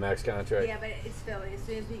doesn't have a max contract. Yeah, but it's Philly. As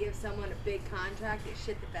soon as we give someone a big contract, they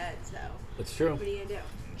shit the bed. So That's true. what are you gonna do?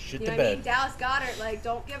 Shit You the know what I mean? bed. Dallas Goddard, like,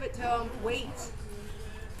 don't give it to him. Wait.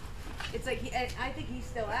 It's like and I think he's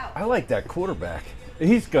still out. I like that quarterback.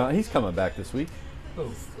 He's gone. He's coming back this week.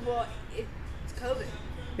 Well, it's COVID.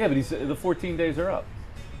 Yeah, but the 14 days are up.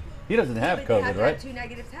 He doesn't have But they COVID, have to right? have 2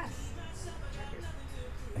 negative tests.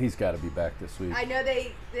 He's got to be back this week. I know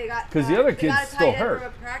they got 'Cause the other they got kid's a still tight end hurt.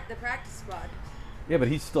 from the practice squad. Yeah, but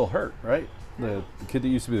he's still hurt, right? The kid that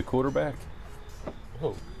used to be the quarterback.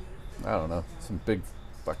 Who? I don't know. Some big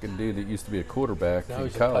fucking dude that used to be a quarterback Now in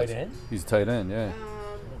he's a college. tight end? He's a tight end, yeah.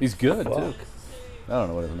 He's good too. Fuck. I don't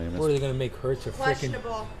know what his name Or are is. they going to make Hurts a freaking...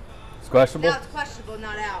 Questionable. It's questionable. No, it's questionable,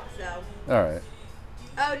 not out. So. All right.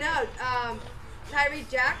 Oh no, Tyree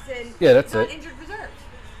Jackson. Yeah, that's not it. Injured reserve.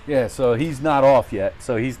 Yeah, so he's not off yet,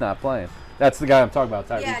 so he's not playing. That's the guy I'm talking about,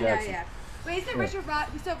 Tyree Yeah, Jackson. yeah. Wait, is it Richard?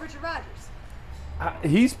 We still have Richard Rodgers.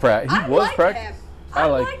 He I was like practicing. him. I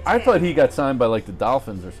liked I him. thought he got signed by like the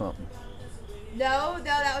Dolphins or something. No,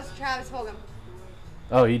 that was Travis Fulgham.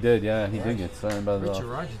 Oh, he did. Yeah, he did get signed by the Richard Dolphins.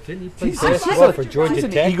 Rogers, didn't he play Jesus, basketball look, for Georgia he's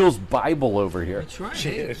an Tech? Eagles Bible over here. That's right.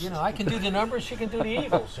 Hey, you know, I can do the numbers, she can do the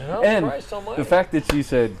Eagles. You know, And Christ almighty. the fact that she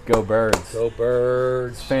said "Go Birds," Go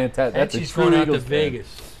Birds. it's fantastic. And That's she's a true going out to Eagles fan.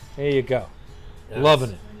 Vegas. There you go. Loving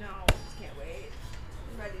it. No, can't wait.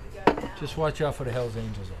 I'm ready to go now. Just watch out for the Hells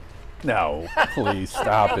Angels. No, please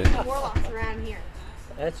stop it. Warlocks around here.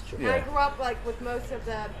 That's true. And I grew up like with most of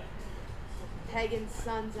the pagan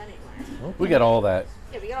sons anyway. We got all that.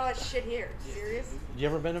 Yeah, we got all that shit here. Serious? You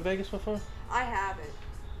ever been to Vegas before? I haven't.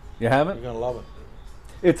 You haven't? You're gonna love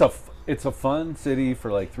it. It's a fun city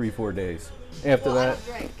for like 3-4 days. After Well, I that,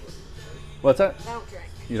 don't drink. what's that? I don't drink.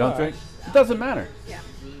 You don't drink? It doesn't matter. Yeah.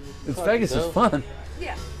 It's Vegas is no. fun.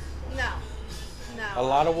 Yeah. No. A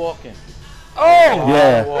lot of walking. Oh!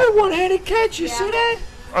 Yeah. That one-handed catch, you see that?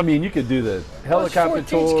 I mean, you could do the helicopter 14's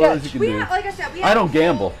tours. catch. You can We do. have, like I said, we I have don't a full-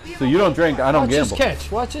 gamble, we have so a you full don't drink. board. I don't Watch his gamble.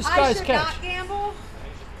 catch. Watch this I guy's should catch. not gamble.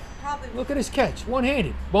 Probably. Look at his catch.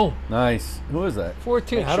 One-handed. Boom. Nice. Who is that?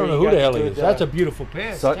 14. Make I sure don't know you who the got hell he good, is. That's a beautiful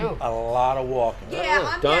pass, Sutton? too. A lot of walking. Yeah, Oh,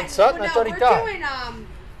 I'm Don getting, Sutton? well, I thought he we're died. doing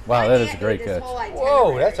Wow, that is a great catch.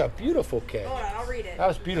 Whoa, that's a beautiful catch. Hold on, I'll read it. That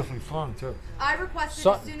was beautifully flung, too. I requested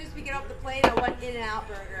as soon as we get off the plane, I want In-N-Out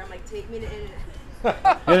Burger. I'm like, take me to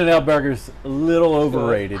In-N-Out. In-N-Out Burger's a little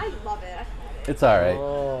overrated. I love it. It's all right.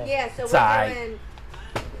 Oh. Yeah, so It's we're all right.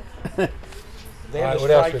 doing... They have What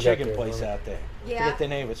this else fried we got chicken there, place Norman? out there. Yeah. Forget the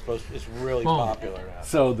name. It's really popular now.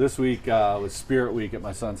 So this week was Spirit Week at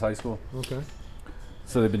my son's high school. Okay.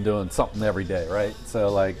 So they've been doing something every day, right? So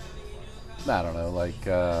like, I don't know, like,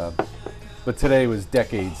 but today was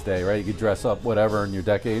Decades Day, right? You could dress up whatever in your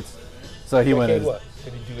decades. So he went as, what?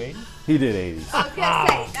 Did he do 80? he did 80s. I was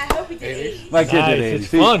going to say, I hope he did 80s. My kid Nice, did 80s. it's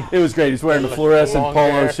fun. It was great. He's wearing the fluorescent long polo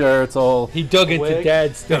hair. shirts, all. He dug into Wig.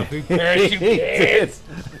 dad's stuff. He parachute He kids. did.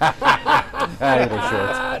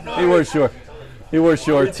 He wore shorts. He wore He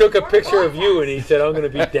shorts. took a picture of you and he said, I'm going to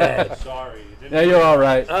be dad. Yeah, you're all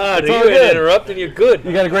right. Ah, It's you all ain't good. interrupting. You're good.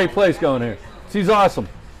 You got a great place going here. She's awesome.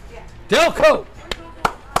 Delco!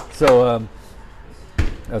 So,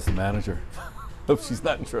 that's the manager. Hope she's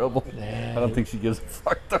not in trouble. I don't think she gives a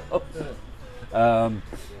fuck though.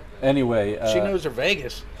 Anyway, She knows her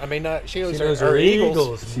Vegas. I mean, She knows knows her her Eagles.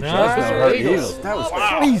 Eagles. she Nice. tries to know her Eagles. Eagles. That was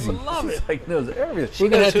Wow, crazy. I love She's it. like knows everything. She We're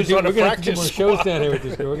gonna knows have to who's on the do more practice shows squad. down here with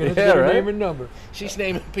this girl. We're gonna have to Yeah, do her right? name and number. She's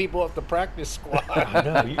naming people off the practice squad.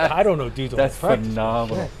 I don't know dudes on That's the practice.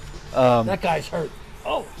 phenomenal. That guy's hurt.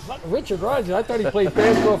 Oh, Richard Rogers. I thought he played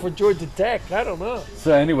basketball for Georgia Tech. I don't know.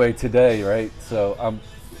 So anyway, today, right? So I'm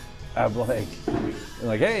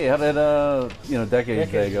like, hey, how did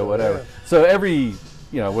Decades Day go? Whatever. yeah. So every,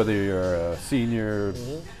 whether you're a senior,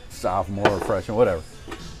 sophomore, freshman, whatever,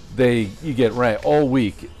 you get ranked all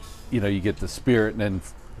week. You get the Spirit, and then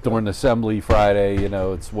during Assembly Friday,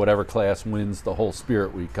 it's whatever class wins the whole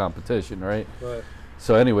Spirit Week competition, right? Right.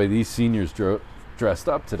 So anyway, these seniors dressed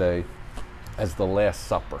up today as the Last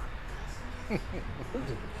Supper.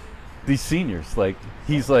 These seniors,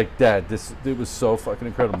 he's like, Dad, it was so fucking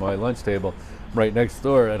incredible. My lunch table right next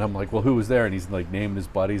door, and I'm like, well, who was there? And he's like naming his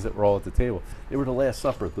buddies that were all at the table. They were the Last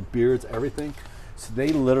Supper, the beards, everything. So they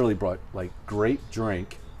literally brought great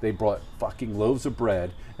drink. They brought fucking loaves of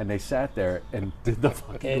bread, and they sat there and did the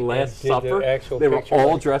fucking Last did the Supper. actual They were picture,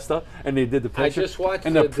 all right? dressed up, and they did the I picture. just watched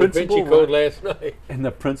and the Da Vinci Code last night. And the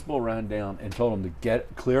principal ran down and told him to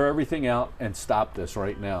clear everything out and stop this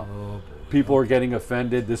right now. Oh, People are getting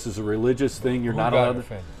offended. This is a religious thing. You're Who not got allowed to.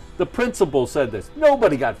 offended? The principal said this.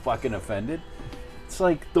 Nobody got fucking offended. It's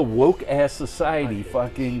like the woke ass society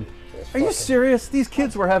fucking. Are you serious? These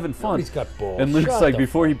kids were having fun. He's got balls. And Luke's Shut like, the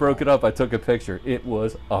before he broke it up, I took a picture. It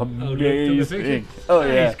was amazing. Luke took a picture? Oh,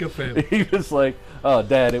 Nice, yeah. good for him. He was like, oh,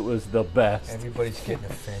 Dad, it was the best. Everybody's getting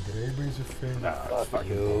offended. Everybody's offended. It's fucking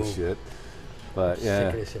you. bullshit. But Sick yeah.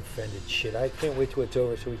 of this offended shit. I can't wait till it's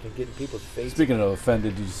over so we can get in people's faces. Speaking of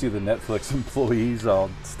offended, did you see the Netflix employees all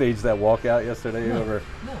stage that walkout yesterday over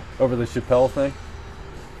the Chappelle thing?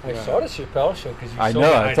 I saw the Chappelle show because you I saw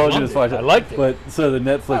know, it. I told you loved this much. it. I liked it. But so the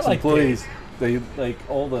Netflix I liked employees, they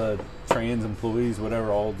all the trans employees, whatever,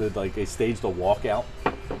 all did they staged a walkout.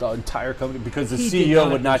 The entire company because the He did CEO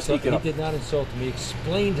would not insult- take it up. He did not insult him. He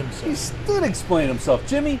explained He himself. did explain himself,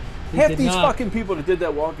 Jimmy. He Half did these not. fucking people that did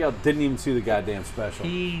that walkout didn't even see the goddamn special.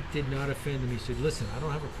 He did not offend him. He said, listen, I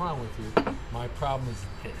don't have a problem with you. My problem is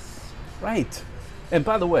this. Right. And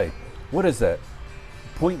by the way, what is that?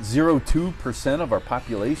 0.02% of our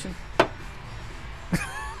population?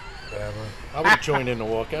 I would join in the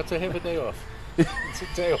walkouts. I have a day off. It's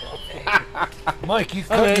a day off. Mike, you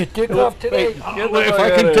cut your dick off today? the If fuck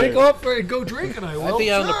I outta can here. take off and go drinking, I will. I'd be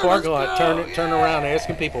out in the Sure, parking let's lot, go. turn around,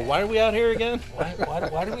 asking people, "Why are we out here again?"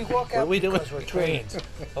 Why do we walk out? What are we doing? Because we're trains.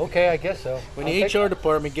 Okay, I guess so. When the HR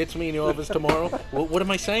department gets me in the office tomorrow, what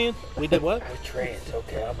am I saying? We did what? We're trains.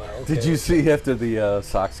 Okay, I'm okay. Did you see after the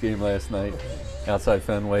Sox game last night outside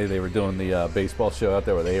Fenway, they were doing the baseball show out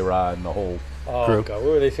there with A-Rod and the whole Oh, crew? God.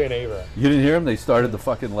 What were they saying, A-Rod? You didn't hear them? They started the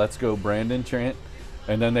fucking Let's Go Brandon chant.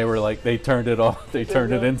 And then they were like, they turned it off. They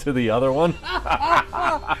turned it into the other one.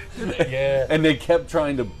 Yeah. And they kept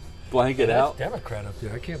trying to blank it That's out. Democrat up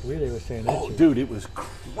there. I can't believe they were saying that Oh, shit. dude, it was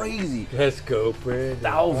crazy. Let's go, Brandon.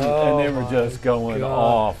 Thousands. Oh, and they were my just going God.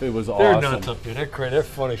 off. It was They're awesome. nuts up there. They're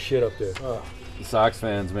fun as shit up there. The Sox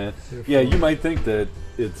fans, man. They're Yeah, fun. you might think that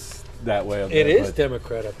it's that way up It there. is but-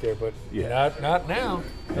 Democrat up there, but Yeah. not now.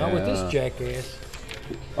 Not with Yeah. this jackass.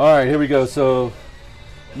 All right, here we go. So,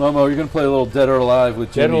 Momo, you're going to play a little Dead or Alive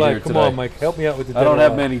with Dead Jimmy or here Alive. Come today. on, Mike. Help me out with the I Dead don't or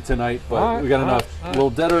have Alive. many tonight, but All right, we got all enough. right, all right. Little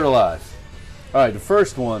Dead or Alive. All right, the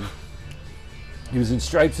first one. He was in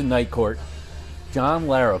Stripes in Night Court. John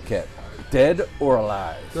Larroquette, dead or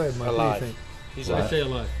alive? Go ahead, Mike. Alive. What do you think? He's I alive. say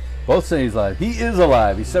alive. Both say he's alive. He is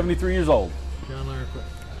alive. He's 73 years old. John Larroquette.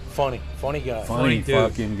 Funny guy. Funny dude.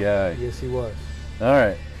 fucking guy. Yes, he was. All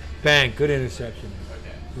right. Bang, good interception.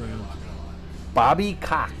 Browns. Bobby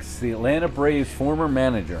Cox, the Atlanta Braves former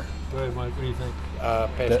manager. Go ahead, Mike. What do you think?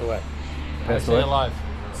 Passed away. Passed Stay away? alive.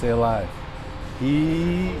 Stay alive.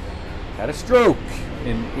 He had a stroke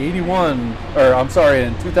in 81, or I'm sorry,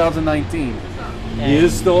 in 2019. He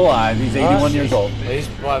is still alive. He's 81 years old.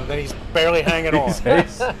 Then he's barely hanging on.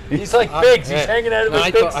 He's like Biggs. He's hanging out of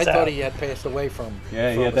his big I thought he had passed away from.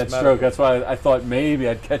 Yeah, he from had that his stroke. medical. That's why I thought maybe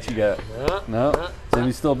I'd catch you guys. No,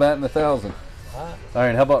 Jimmy's still batting 1,000. All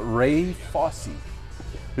right, how about Ray Fosse,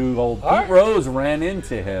 who old Pete Rose ran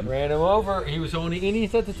into him. Ran him over. He was on the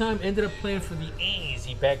Indians at the time. Ended up playing for the A's.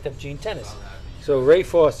 He backed up Gene Tennis. So Ray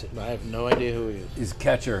Fosse. I have no idea who he is. He's a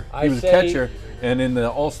catcher. I He was a say- catcher, and in the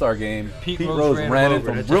All-Star game, Pete Pete Rose Rose ran ran him into over.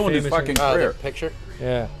 him, That's a ruined his famous fucking The career. picture.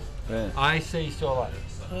 Yeah. Yeah. I say he's still alive.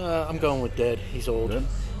 I'm going with dead. He's old. Good.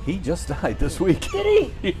 He just died this week. Did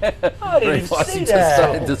he? Yeah. I didn't Ray even Fosse see just that.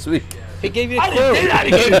 died this week. He gave you a I clue. didn't say that.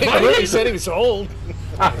 He gave you a clue. He said he was old.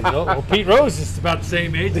 Well, Pete Rose is about the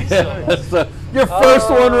same age. He's Yeah, that's your first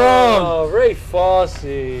one wrong. Oh, Ray Fosse.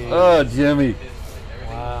 Oh, Jimmy.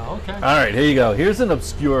 Wow. Okay. All right, here you go. Here's an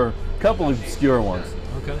couple of obscure ones.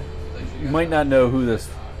 Okay. You might not know who this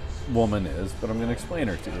woman is, but I'm going to explain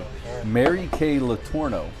her to you. Mary Kay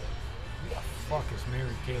Letourneau. Fuck is Mary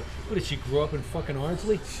Kay? What did she grow up in fucking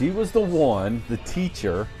Ardsley? She was the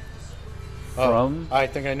teacher from I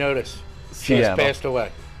think I noticed. She has Seattle. passed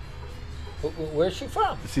away. Where's she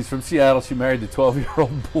from? She's from Seattle. She married the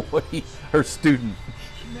 12-year-old boy, her student.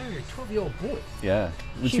 She married a 12-year-old boy. Yeah,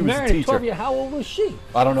 when She she was a married a teacher. 12-year. How old was she?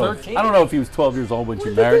 I don't know. 13? I don't know if he was 12 years old when When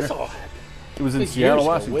she did married this her. all happen? It was in Years Seattle, ago,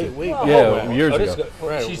 Washington. way Oh, back. years this ago. is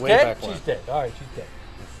Right, she's way dead? back when. She's dead. All right, she's dead.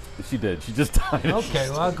 She did. She just died. Okay,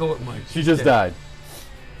 well, I'll go with Mike. She just died.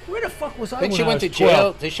 Where the fuck was I Then when she I went to was jail.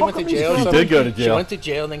 12? Then she How went to come he's jail. She from- did go to She jail. went to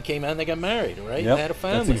jail, then came out and they got married, right? Yep, And had a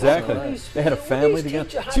family. that's exactly. Nice. They had a Well, family these together.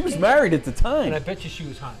 kids are She was hot married at the And I time. bet you she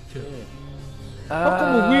was hot, too. How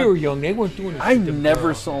come when we were young, they weren't doing this I with the never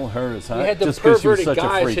girls? saw her as We hot had the just because she was perverted such a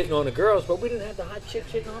guys freak. hitting on the girls, but we didn't have the hot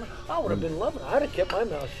chicks hitting on them. I would have been loving it. I'd have kept my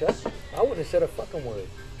mouth shut. I wouldn't have said a fucking word.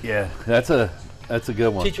 Yeah, that's a good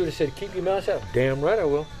one. Teacher would have said, keep your mouth shut. Damn right I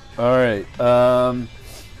will. All right.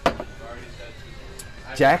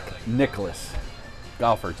 Jack Nicklaus.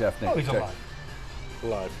 Golfer, Jeff Oh, Nicklaus. he's alive.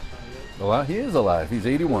 Alive. Alive? He is alive. He's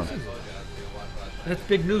 81. That's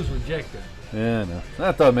big news with Jack there. Yeah, no.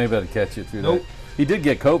 I thought maybe I'd catch you through Nope. that. He did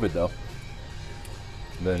get COVID, though.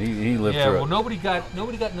 But he lived Yeah, through well, it. nobody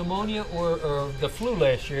got pneumonia or the flu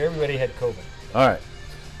last year. Everybody had COVID. All right.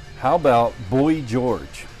 How about Boy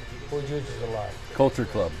George? Boy George is alive. Culture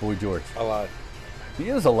Club, Boy George. Alive. He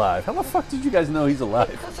is alive. How the fuck did you guys know he's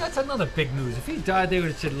alive? That's another big news. If he died, they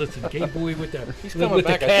would have said, "Listen, gay boy with the He's coming with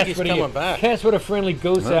back. the I think cast he's with coming a back. cast with a friendly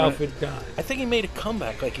ghost All right. outfit died." I think he made a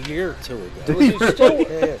comeback like a year or two ago. Was he still?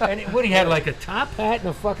 Yeah. And what he had like a top hat and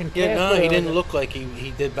a fucking Yeah, cast. no, with he a- didn't look like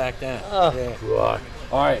he did back then. Oh, Yeah. God.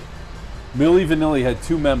 All right. Milli Vanilli had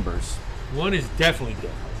two members. One is definitely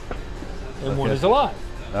dead, and one Okay. is alive.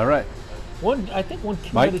 All right. I think one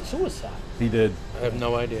Mike? committed suicide. He did. I have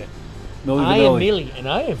no idea. Milli I am Vanilli. Millie, and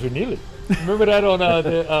I am Vanilli. Remember that on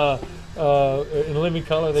in Living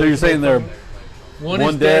Color? So you're saying they're one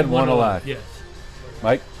one is dead, one alive. Yes.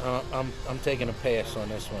 Mike? I'm taking a pass on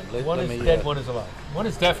this one. One is dead, one is alive. One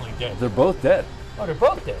is definitely dead. They're both dead. Oh, they're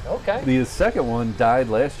both dead. Okay. The second one died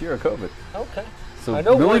last year of COVID. Okay. So I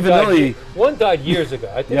know Milli one died, Vanilli. one died years ago.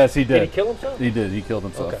 I think. Yes, he did. Did he kill himself? He did. He killed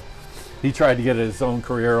himself. Okay. He tried to get his own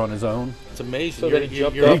career on his own. It's amazing. So that he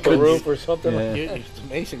jumped you're off up the on- roof or something. Yeah. It's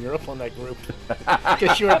amazing. You're up on that group.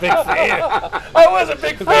 Because you're a big fan. I was a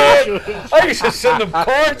big fan. I used to send them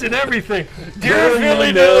cards and everything. Dear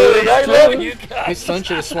Philly Dilly, I love you guys. His son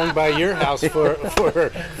should have swung by your house for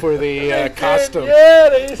the costume. Yeah,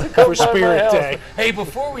 they used to come For by my Spirit house. Day. Hey,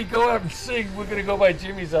 before we go out and sing, we're gonna go by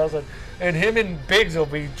Jimmy's house, and him and Biggs will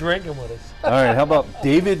be drinking with us. All right. How about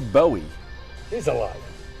David Bowie? He's alive.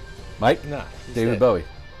 Mike? Nah, he's David dead. Bowie.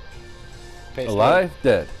 Passed Alive?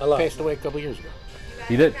 Dead. Away. Alive. Passed away a couple years ago.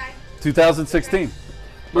 He did. 2016.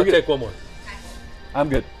 We'll take one more. I'm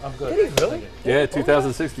good. I'm good. Did he really? Yeah,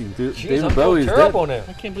 2016. Jeez, David I'm Bowie is terrible dead.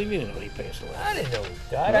 now. I can't believe you didn't know he passed away. I didn't know he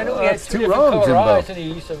died. I know he had That's two two different wrong, color Jimbo. eyes, and he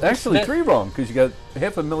used to Actually, snap- 3 wrong because you got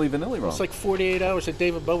half a Milli Vanilli wrong. It's like 48 hours of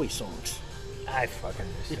David Bowie songs. I fucking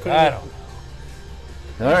miss it. couldn't- I don't know.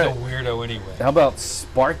 All He's right. a weirdo anyway. How about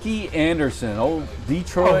Sparky Anderson, old Oh,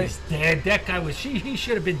 Detroit, he's dead. That guy was. He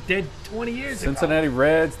should have been dead 20 years ago. Cincinnati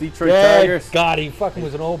Reds, Detroit Dead. Tigers. God, he fucking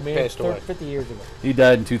was an old man. Passed away. 50 years ago. He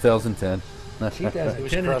died in 2010. He was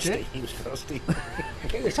 2010 and crusty. shit. He was crusty.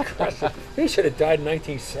 He was crazy. He should have died in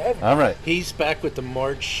 1970. All right. He's back with the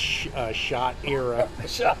March shot era.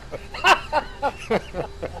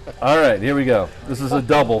 All right, here we go. This is a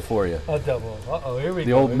double for you. A double. Uh-oh, here we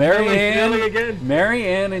The go. old Mary again.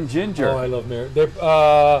 Ann and Ginger. Oh, I love Mary.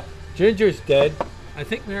 Ginger's dead. I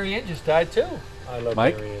think Mary Ann just died too. I love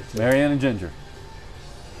Mike, Mary Ann too. Mary Ann and Ginger.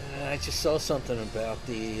 I just saw something about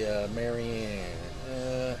the Mary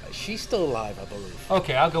Ann. She's still alive, I believe.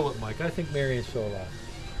 Okay, I'll go with Mike. I think Mary Ann's still alive.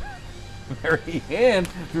 Mary Ann.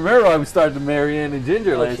 Remember I was starting to Mary Ann and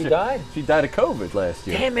Ginger last she year. died? She died of COVID last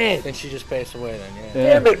year. Damn it! And she just passed away then, yeah.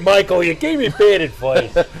 Damn it, Michael! You gave me bad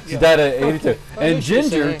advice. She died at 82. And she's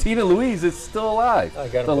Ginger, saying- Tina Louise, is still alive. I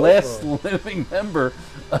got The 'em both last wrong. living member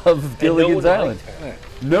of Gilligan's one Island. liked her.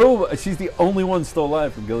 No, she's the only one still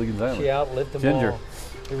alive from Gilligan's Island. She outlived them Ginger. all.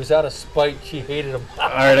 It was out of spite. She hated them. All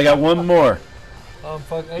right, I got one more.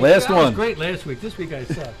 Last I one. was great last week. This week I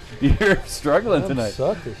sucked. You're struggling I tonight.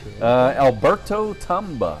 sucked this year. Alberto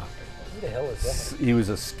Tamba. Who the hell is that? He was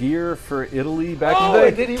a skier for Italy back Oh, in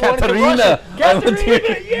the day. did he want to Katerina. Russia? I went to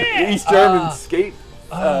Katerina, yeah. East German skate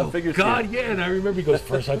figure God, skating. yeah, and I remember he goes,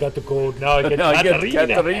 first I got the gold, now I get Now I get Katerina.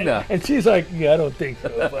 Katerina. And she's like, yeah, I don't think so,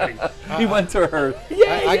 buddy. He went to her.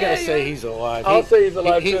 I gotta say he's alive. I'll say he's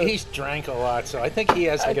alive, too. He's drank a lot, so I think he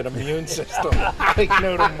has like an immune system. Like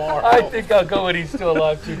no tomorrow. I think I'll go and he's still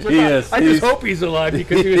alive, too. He is. I just hope he's alive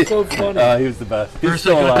because he was so funny. He was the best. He's First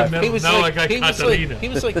still I got the alive. medal, now I got Katerina. he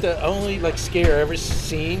was like the only like skier I ever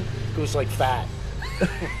seen who was like fat.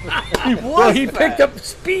 Well, he picked up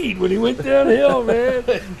speed when he went downhill, man.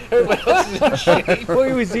 Everybody else is in shape. Well,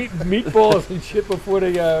 he was eating meatballs and shit before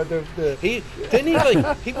the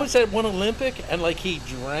He was at one Olympic and like he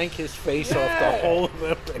drank his face off the whole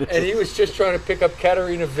Olympic. and he was just trying to pick up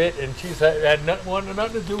Katerina Witt, and she's had nothing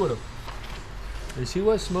to do with him. And she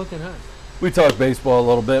was smoking hot. We talked baseball a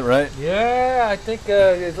little bit, right? Yeah, I think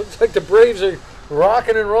it looks like the Braves are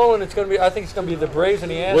rocking and rolling. It's gonna be. I think it's gonna be the Braves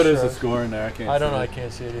and the Astros. What is the score in there? I can't. I don't see know. I it.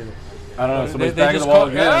 can't see it either. I don't know. Somebody's They back in just the wall caught-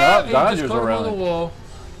 again. Yeah, Oh, he Dodgers just are caught him on around. the wall.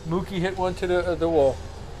 Mookie hit one to the wall.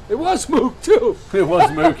 It was Mook too. It was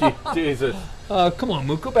Mookie. Jesus. Come on,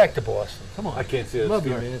 Mook, go back to Boston. Come on. I can't see it. Love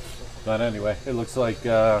you, man. But anyway, it looks like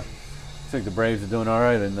I think the Braves are doing all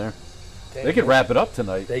right in there. They could wrap it up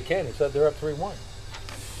tonight. They can. They're up 3-1.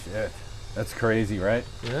 Shit. That's crazy, right?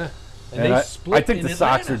 Yeah. And they split I think in the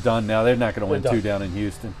Sox are Atlanta. done now. They're not going to win They're two done. down in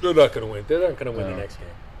Houston. They're not going to win. They're not going to win No. the next game.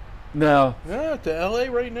 No. Yeah, the LA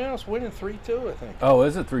right now is winning 3-2, I think. Oh,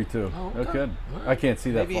 is it 3-2? Oh, No okay. good. All right. I can't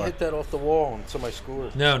see that Maybe he far. hit that off the wall and somebody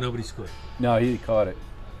scored. No, nobody scored. No, he caught it.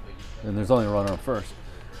 And there's only a runner on first.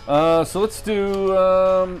 So let's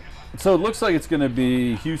do. So it looks like it's going to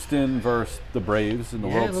be Houston versus the Braves in the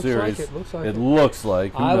Yeah, World it looks Series. like it. Looks like It it. looks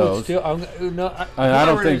like. Who I knows? would still. No, I don't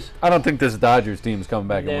whoever it think. is- I don't think this Dodgers team is coming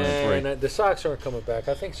back and winning three. Nah, the Sox aren't coming back.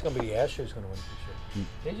 I think it's going to be the Astros going to win this year.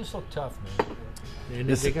 They just look tough, man. And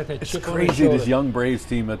they got that It's chip on their crazy. This shoulder. young Braves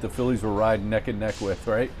team that the Phillies were riding neck and neck with,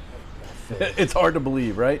 right? It's hard to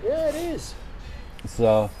believe, right? Yeah, it is.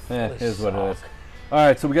 So, Phillies here's what it is. suck. All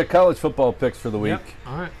right, so we got college football picks for the week. Yep.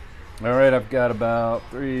 All right. All right, I've got about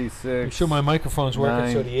 3, 6. Make sure my microphone's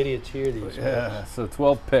working so 9. the idiots hear these. Yeah, so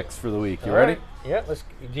 12 picks for the week. You All ready? right. Yeah. Let's.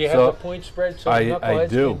 Do you have So, the point spread? So I the do. knuckleheads I can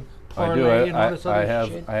do. parlay and all this other I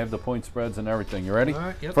shit? have the point spreads and everything. You ready? All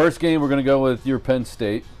right, yep. First game, we're going to go with your Penn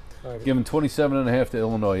State. All right. Giving 27.5 to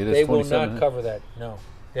Illinois. It is They will 27. not cover that. No.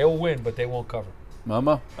 They will win, but they won't cover.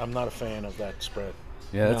 Mama? I'm not a fan of that spread.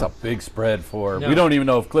 Yeah, that's No. a big spread for. No. We don't even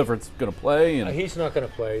know if Clifford's going to play. And He's not going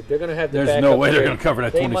to play. They're going to have the There's backup no way they're kid. gonna cover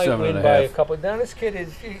that They might 27 win and a by half. a couple. Now this kid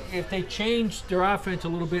is. If they change their offense a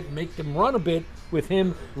little bit, and make them run a bit with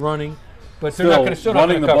him running, but they're not going to still not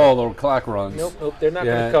running going the to cover. ball, the clock runs. Nope, they're not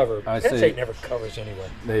Yeah, going to cover. I Penn see. State never covers anyway.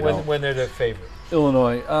 They when, don't. when they're the favorite.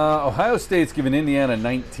 Illinois. Ohio State's giving Indiana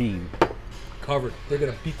 19. Covered. They're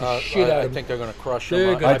going to beat the shit out I of them. think they're going to crush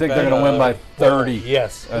They're them. gonna- I think they're going to win by 30.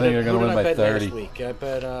 Yes. I think they're going to win by bet 30. last week? I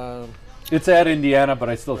bet. It's at Indiana, but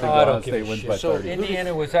I still think I Ohio don't give State a wins shit. by So 30.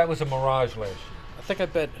 Indiana was a mirage last year. I think I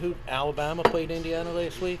bet who Alabama played Indiana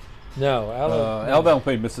last week. No, Alabama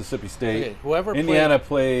played Mississippi State. Okay, whoever Indiana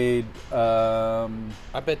played I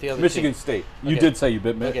bet the other Michigan team. State. You Okay. did say you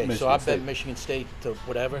bet Okay, Michigan so I State. bet Michigan State to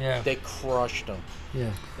whatever. Yeah. They crushed them.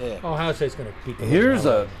 Yeah. Yeah. Ohio State's going to beat the Here's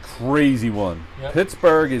living out a crazy one. Yep.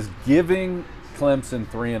 Pittsburgh is giving Clemson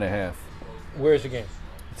 3.5. of them. Where's the game?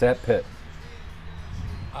 It's at Pitt.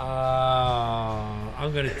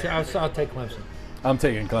 I'm going to. I'll take Clemson. I'm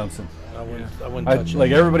taking Clemson. I wouldn't touch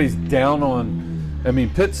Like it. everybody's down on. I mean,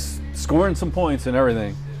 Pitt's scoring some points and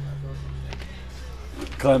everything.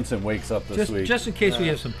 Clemson wakes up this week. Just in case we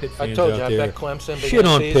have some Pitt fans I told you, out I there. bet Clemson. Shit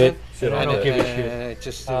on Pitt. I don't give a shit.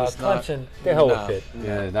 It was Clemson, the hell with Pitt.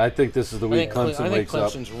 Yeah, and I think this is the week Clemson wakes up. I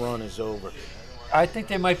think Clemson's run is over. I think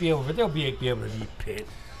they might be over, but they'll be able to beat Pitt.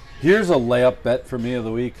 Here's a layup bet for me of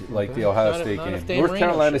the week, like the Ohio State game. North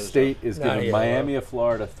Carolina State is giving Miami of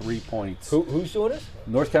Florida 3 points. Who's doing this?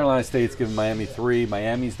 North Carolina State's giving Miami 3.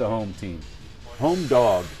 Miami's the home team. Home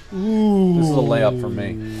dog. Ooh. This is a layup for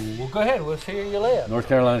me. Well, go ahead. Let's hear your layup. North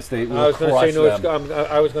Carolina State will I was going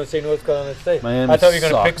to say North Carolina State. Miami I thought you were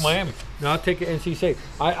going to sucks. pick Miami. No, I'll take NC State.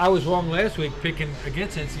 I was wrong last week picking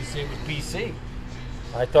against NC State with BC.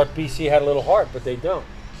 I thought BC had a little heart, but they don't.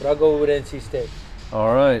 But I'll go with NC State.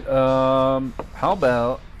 All right. How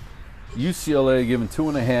about UCLA giving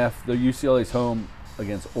 2.5? The UCLA's home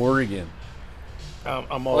against Oregon.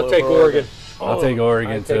 I'll take Oregon. I'll take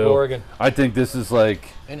Oregon too. Take Oregon. I think this is like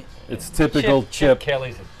it's typical Chip.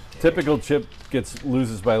 Kelly's Typical Chip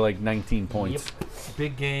loses by like 19 points. Yep.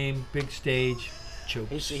 Big game, big stage.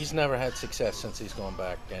 He's never had success since he's gone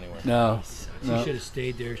back anywhere. No. He should have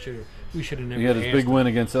stayed there. We should have never. He had his big him. win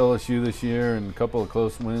against LSU this year and a couple of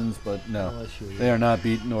close wins, but no, LSU, they are not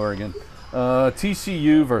beating Oregon.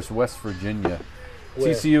 TCU versus West Virginia.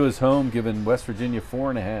 Where? TCU is home, giving West Virginia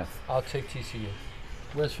 4.5. I'll take TCU.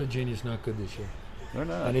 West Virginia's not good this year. They're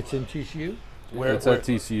not. And it's in TCU? It's at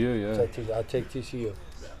TCU, yeah. I'll take TCU.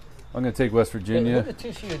 I'm going to take West Virginia. Look at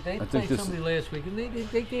TCU. They played somebody last week, and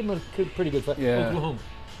they gave them a pretty good fight. Yeah. Oklahoma.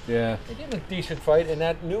 Yeah. They gave them a decent fight, and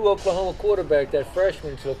that new Oklahoma quarterback, that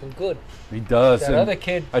freshman's looking good. He does. That other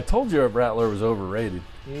kid. I told you Rattler was overrated.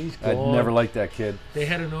 He's gone. I never liked that kid. They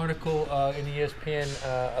had an article in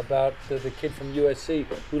ESPN about the kid from USC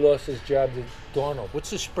who lost his job to Darnold. What's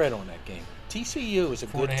the spread on that game? TCU is a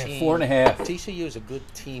good team. 4.5. TCU is a good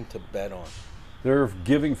team to bet on. They're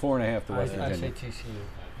giving 4.5 to West Virginia. I say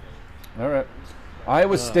TCU. All right.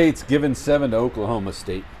 Iowa State's giving 7 to Oklahoma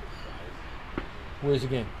State. Where's the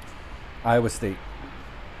game? Iowa State.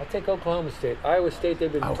 I'll take Oklahoma State. Iowa State,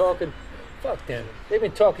 they've been talking. Fuck them. They've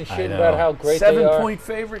been talking shit I about know. how great they are. 7-point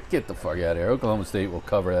favorite? Get the fuck out of here. Oklahoma State will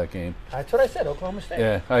cover that game. That's what I said, Oklahoma State.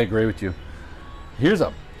 Yeah, I agree with you. Here's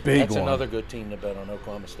a big That's one. another good team to bet on,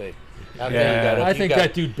 Oklahoma State. I think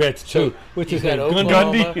that dude bets too. What's his name?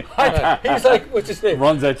 Oklahoma. He's like, what's his name?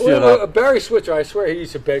 Runs that shit up. Barry Switzer, I swear he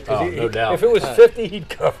used to bet. No doubt. If it was 50, he'd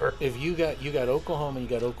cover. If you got Oklahoma, you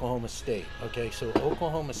got Oklahoma State. Okay, so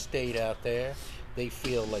Oklahoma State out there, they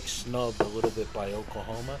feel like snubbed a little bit by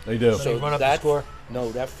Oklahoma. They do. So run up the score.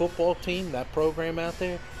 No, that football team, that program out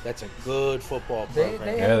there, that's a good football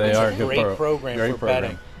program. They are a great program great for program.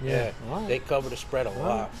 betting. Yeah, Right. they cover the spread a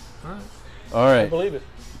lot. All right. I believe it.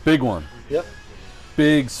 Big one. Yep.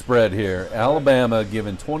 Big spread here. Alabama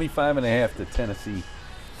giving 25.5 to Tennessee.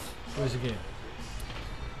 Where's the game?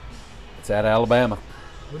 It's at Alabama.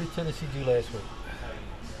 What did Tennessee do last week?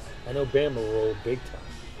 I know Bama rolled big time.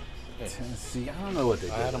 Tennessee, I don't know what they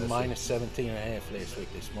did. I had them last week. minus 17.5 last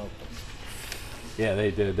week. They smoked them. Yeah, they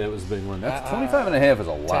did. That was a big one. That's 25.5 is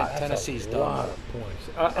a lot. Tennessee's A done. lot of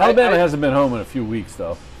points. Alabama hasn't been home in a few weeks,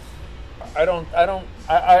 though.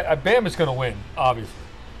 Bama's going to win, obviously.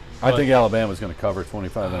 I think Alabama's going to cover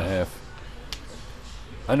 25.5.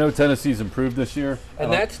 I know Tennessee's improved this year.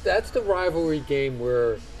 And that's the rivalry game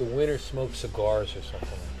where the winner smokes cigars or something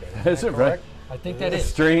like that. Is it right? I think that is.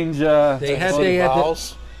 Strange. They had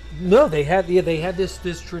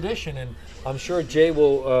this tradition, and I'm sure Jay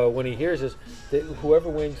will when he hears this. Whoever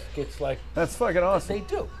wins gets like. That's fucking awesome. They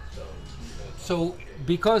do. So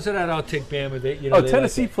because of that, I'll take Bama.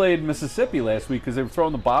 Tennessee played Mississippi last week because they were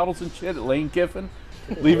throwing the bottles and shit at Lane Kiffin,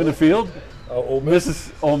 leaving the field. Ole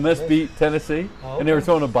Miss beat Tennessee, and they were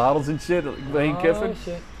throwing the bottles and shit at Lane Kiffin.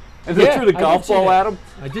 Shit. And they threw the golf ball at him.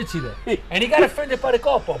 I did see that. And he got offended by the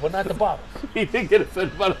golf ball, but not the bottle. He did get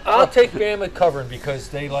offended by the I'll take Bama covering because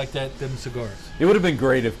they like them cigars. It would have been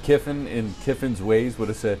great if Kiffin, in Kiffin's ways, would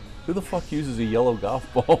have said, "Who the fuck uses a yellow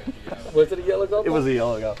golf ball?" Was it a yellow golf ball? It was a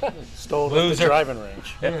yellow golf ball. Stole it at the driving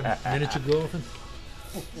range. Yeah, miniature golfing.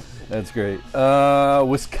 That's great.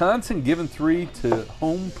 Wisconsin giving 3 to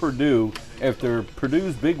home Purdue after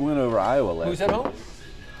Purdue's big win over Iowa last week. Who's at home?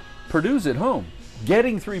 Purdue's at home,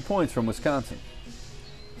 getting 3 points from Wisconsin.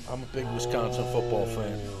 I'm a big Wisconsin football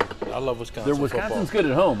fan. I love Wisconsin Wisconsin's football.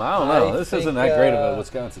 good at home. I don't know. This isn't that great of a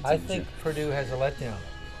Wisconsin team. I think Purdue has a letdown.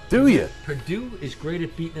 Do you? Purdue is great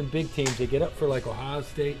at beating them big teams. They get up for like Ohio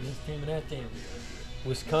State and this team and that team.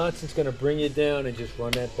 Wisconsin's going to bring you down and just run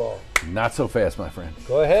that ball. Not so fast, my friend.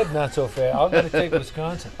 Go ahead, not so fast. I'm going to take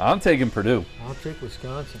Wisconsin. I'm taking Purdue. I'll take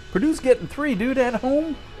Wisconsin. Purdue's getting 3, dude, at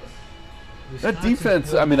home. That Wisconsin's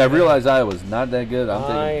defense, good, I mean, I man. realize Iowa's not that good. I am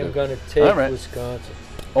taking Purdue. going to take All right. Wisconsin.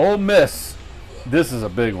 Ole Miss This is a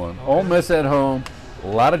big one. Okay. Ole Miss at home. A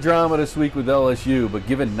lot of drama this week with LSU, but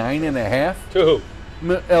given 9.5 to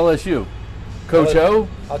who? LSU. Coach O?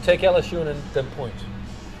 I'll take LSU and then points.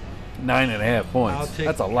 9.5 points.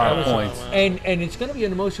 That's a lot of points. And it's going to be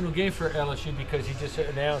an emotional game for LSU because he just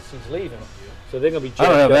announced he's leaving. So they're going to be. I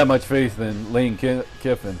don't have that much faith in Lane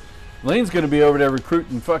Kiffin. Lane's going to be over there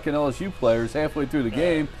recruiting fucking LSU players halfway through the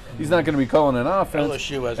game. He's not going to be calling an offense.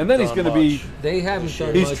 LSU hasn't and then he's going to be. They haven't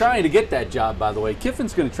done He's much. trying to get that job, by the way.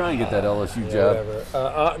 Kiffin's going to try and get that LSU job.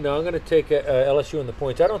 Whatever. No, I'm going to take LSU in the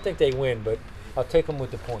points. I don't think they win, but I'll take them with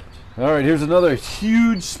the points. All right, here's another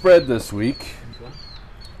huge spread this week.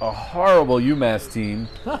 A horrible UMass team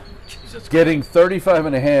getting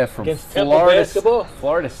 35.5 from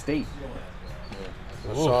Florida State.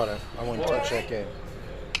 I saw that. I wouldn't touch that game.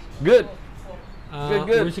 Good. Good.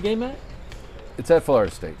 Where's the game at? It's at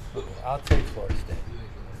Florida State. Okay, I'll take Florida State.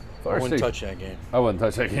 I wouldn't touch that game. I wouldn't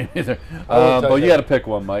touch that game either. But you got to pick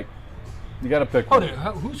one, Mike. You got to pick one.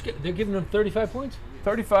 They're giving them 35 points?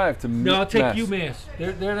 35 to No, I'll take UMass.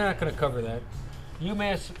 They're not going to cover that.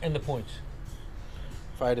 UMass and the points.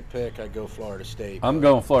 If I had to pick, I'd go Florida State. I'm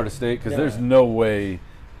going Florida State because there's no way.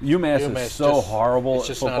 UMass is so horrible. It's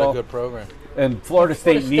just at not a good program. And Florida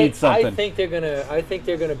State needs something. I think they're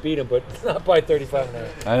gonna beat them, but not by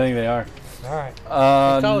 35.5. I think they are. All right.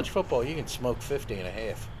 In college football, you can smoke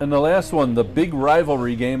 50.5. And the last one, the big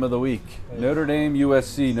rivalry game of the week: Notre Dame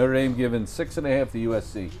USC. Notre Dame giving 6.5 to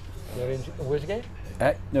USC. Where's the game?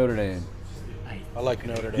 At Notre Dame. I like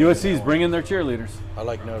Notre Dame. USC's bringing their cheerleaders. I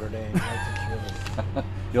like Notre Dame.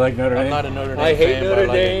 You like Notre Dame? I'm not a Notre Dame I hate fan, Notre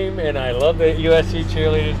Dame, and I love the USC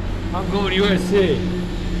cheerleaders. I'm going USC.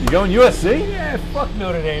 You going USC? Yeah, fuck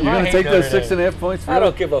Notre Dame. You're going to take those 6.5 points for I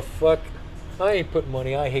don't give a fuck. I ain't putting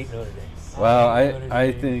money. I hate Notre Dame. Well,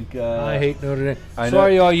 I think... I hate Notre Dame.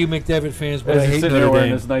 Sorry, all you McDevitt fans, but I hate Notre Dame. There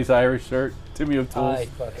wearing this nice Irish shirt. Timmy O'Toole. I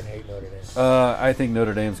fucking hate Notre Dame. I think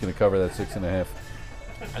Notre Dame's going to cover that 6.5.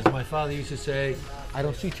 As my father used to say, I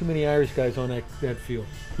don't see too many Irish guys on that field.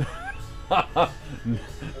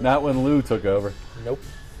 Not when Lou took over. Nope.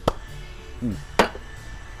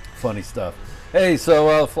 Funny stuff. Hey,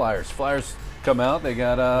 so Flyers come out. They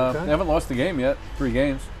got they haven't lost a game yet. 3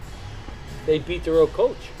 games. They beat their old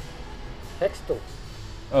coach, Hextall.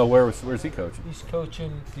 Oh, where's he coaching? He's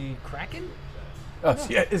coaching the Kraken. Oh,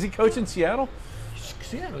 yeah. Is he coaching Seattle?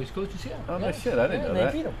 Seattle. He's coaching Seattle. Oh, no shit. I didn't know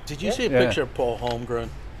that. Beat him. Did you see a picture of Paul Holmgren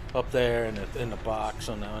up there in the box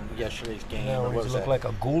on yesterday's game? Yeah, what was was look that? like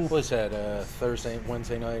a ghoul. What was that?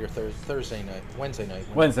 Wednesday night or Thursday night? Wednesday night.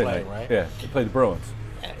 Wednesday night, right? Yeah, they played the Bruins.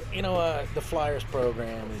 You know, the Flyers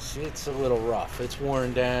program it's a little rough. It's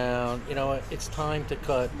worn down. You know, it's time to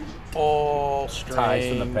cut all strings. Ties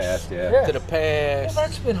from the past, yeah. To the past. Well,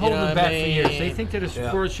 that's been holding them back for years. They think they're the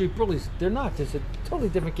Spurs Street Bullies. They're not. It's a totally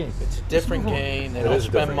different game. It's a different game. They don't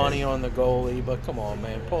spend money on the goalie, but come on,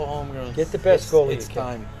 man. Paul Holmgren. Get the best goalie. It's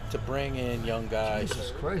time to bring in young guys.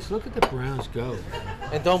 Jesus Christ, look at the Browns go.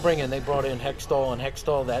 And don't bring in, they brought in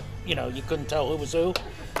Hextall that, you couldn't tell who was who.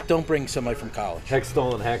 Don't bring somebody from college.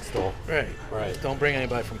 Hextall and Hextall. Right. Don't bring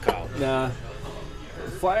anybody from college. Nah.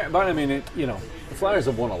 But I mean, the Flyers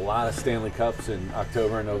have won a lot of Stanley Cups in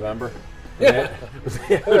October and November. Yeah.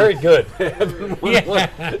 Very good. They haven't won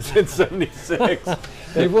one since '76.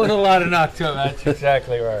 They've won a lot in October. That's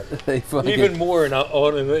exactly right. Even more in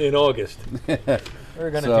August. We're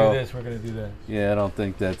going to do this. We're going to do that. Yeah, I don't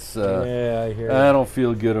think that's... yeah, I hear I don't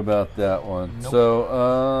feel good about that one. Nope.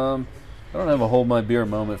 So, I don't have a hold my beer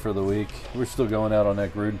moment for the week. We're still going out on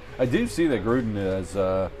that Gruden. I do see that Gruden has...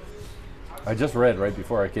 I just read right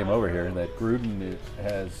before I came over here that Gruden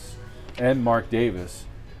has, and Mark Davis,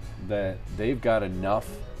 that they've got enough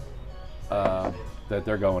that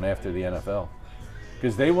they're going after the NFL.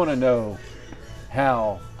 Because they want to know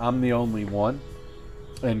how I'm the only one.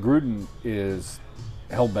 And Gruden is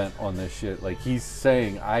hell-bent on this shit. Like, he's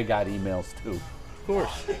saying, I got emails too. Of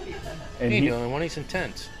course. And he's the only one. He's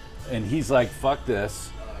intense. And he's like, fuck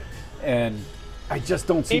this. And I just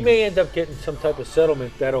don't see... He may end up getting some type of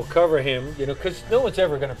settlement that'll cover him, because no one's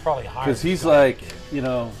ever going to probably hire him. Because he's like,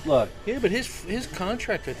 look... Yeah, but his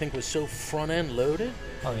contract, I think, was so front-end loaded.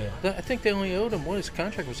 Oh, yeah. I think they only owed him, his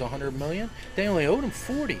contract was $100 million. They only owed him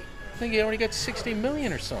 $40. I think he already got $60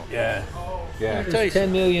 million or something. Yeah. Yeah. It's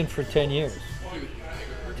 $10 million for 10 years.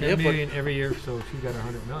 $10 million every year, so he got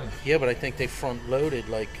 $100 million. Yeah, but I think they front-loaded,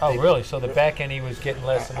 like... Oh, really? So the back end, he was getting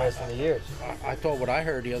less and less in the years. I thought what I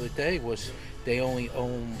heard the other day was they only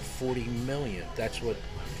own $40 million. That's what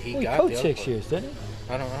he got. He coached 6 years, didn't he?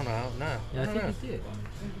 I don't know. No. Yeah, I think he did.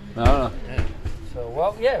 I don't know. Yeah. So,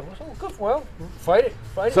 well, yeah, good. Well, fight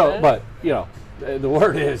it. So, man. But, the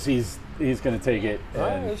word is he's he's going to take it. All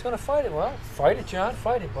right, he's going to fight it. Well, fight it, John.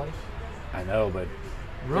 Fight it, buddy. I know, but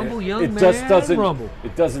Rumble, young it man. just doesn't. Rumble.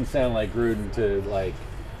 It doesn't sound like Gruden to like.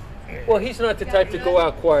 Well, he's not the type to go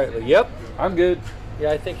out quietly. Yep. I'm good.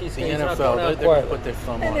 Yeah, I think he's The not NFL, going out they're going to quietly. put their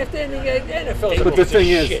thumb And on if it. then the NFL, But the thing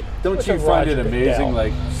is, shit. don't What's you a find Roger it amazing? Goodell?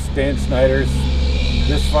 Like Stan Snyder's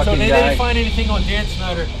this So fucking they guy. didn't find anything on Dan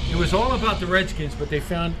Snyder. It was all about the Redskins, but they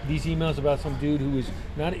found these emails about some dude who was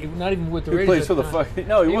not even with the Who Raiders. plays at for the time. fucking?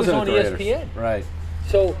 No, he He was wasn't on at the Raiders. ESPN. Right.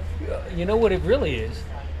 So, you know what it really is?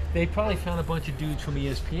 They probably found a bunch of dudes from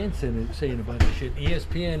ESPN saying a bunch of shit.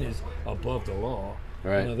 ESPN is above the law.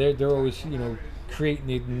 Right. You know, they're always creating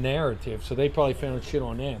the narrative. So they probably found shit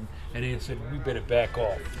on them, and they said we better back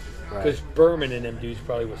off because Berman and them dudes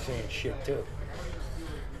probably were saying shit too.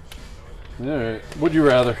 All right. Would you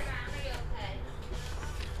rather?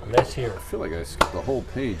 Let's hear it. I feel like I skipped the whole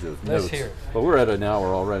page of Let's notes. hear it. But we're at an hour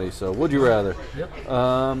already, so would you rather? Yep.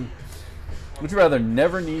 Would you rather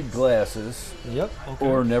never need glasses Yep. Okay.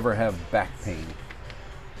 or never have back pain?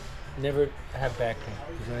 Never have back pain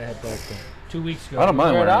because I had back pain 2 weeks ago. I don't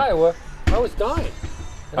mind we were at wearing- Iowa. I was dying.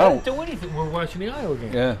 And I I don't- didn't do anything. We were watching the Iowa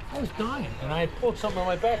game. Yeah. I was dying, and I had pulled something on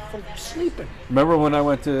my back from sleeping. Remember when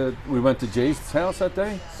we went to Jay's house that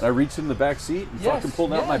day, and I reached in the back seat and fucking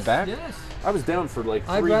pulled out my back? Yes. I was down for like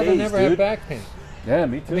 3 I'd rather days, never dude. have back pain. Yeah,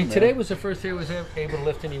 me too. I mean, man. today was the first day I was able to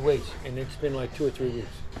lift any weights, and it's been like 2 or 3 weeks.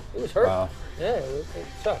 It was hurt. Wow. Yeah, it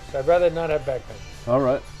sucks. I'd rather not have back pain. All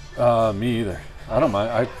right. Me either. I don't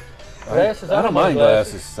mind. Glasses? I I don't don't mind mind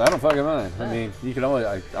glasses. I don't fucking mind. I mean, you can only.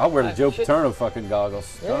 I'll wear the Joe shit. Paterno fucking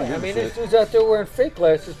goggles. Yeah, Don't give I a mean, shit. there's dudes out there wearing fake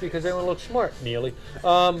glasses because they want to look smart, Neely.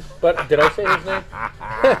 But did I say his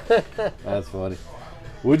name? That's funny.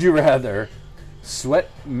 Would you rather sweat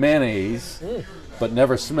mayonnaise but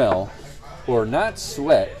never smell, or not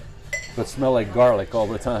sweat but smell like garlic all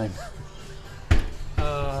the time?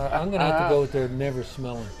 I'm going to have to go with the never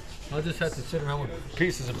smelling. I'll just have to sit around with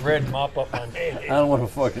pieces of bread and mop up my mayonnaise. I don't want to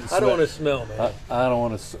fucking sweat. I don't want to smell, man. I don't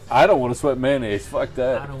want to. I don't want to sweat mayonnaise. Fuck I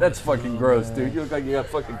that. don't That's wanna fucking smell, gross, man. dude. You look like you got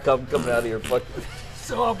fucking cum coming out of your fucking.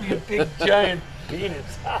 So I'll be a big giant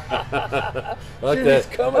penis. Fuck Shit, that. it's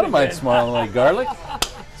coming I don't mind again. smelling like garlic.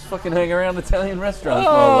 Just fucking hang around Italian restaurants.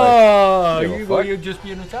 Oh, Give a you fuck. you'll just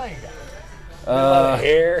be an Italian guy. Uh,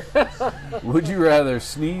 Hair. would you rather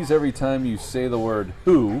sneeze every time you say the word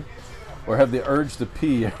who, or have the urge to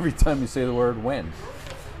pee every time you say the word when?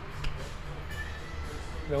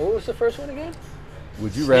 No, what was the first one again?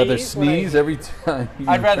 Would you rather Sneeze when I- sneeze every time?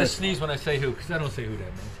 I'd rather sneeze when I say who, because I don't say who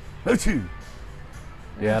that means. Achoo.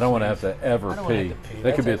 Yeah, I don't want to have to ever I don't wanna pee. have to pee.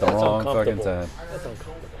 That could be at the That's wrong fucking uncomfortable. time. That's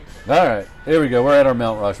uncomfortable. All right, here we go. We're at our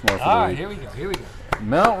Mount Rushmore for All the right, week. here we go. Here we go.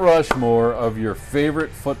 Mount Rushmore of your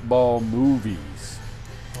favorite football movies.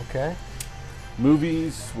 Okay.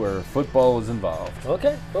 Movies where football is involved.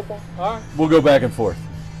 Okay. Football. All right. We'll go back and forth.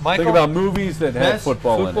 Michael, Think about movies that have best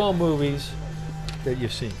football, football movies that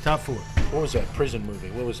you've seen. Top 4. What was that prison movie?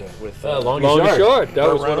 What was that with? Long and short.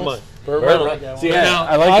 That was one of mine. Burt Reynolds. See, Now, yeah,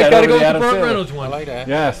 I like that gotta over go the with the Adam Burt Sandler. Reynolds I one. like that.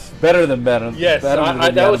 Yes, better than better. Yes, better than the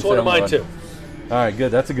that Adam was one of Sandler mine one. too. All right,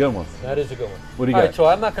 good. That's a good one. That is a good one. What do you All got? right, so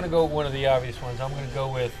I'm not going to go with one of the obvious ones. I'm going to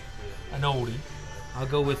go with an oldie. I'll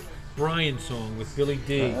go with Brian's song with Billy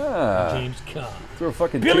D Ah. and James Caan. Throw a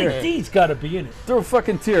fucking Billy tear. D's got to be in it. Throw a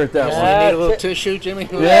fucking tear at that You one. need a little That's it. tissue, Jimmy?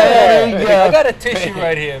 Yeah, there you go. I got a tissue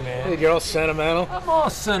right here, man. You're all sentimental. I'm all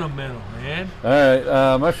sentimental, man. All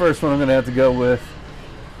right, my first one I'm going to have to go with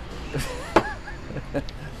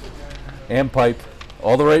and pipe.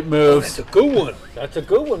 All the right moves. That's a good one. That's a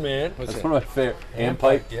good one, man. What's That's that? one of my favorite. And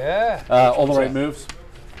pipe. Yeah. All the one's right that? moves.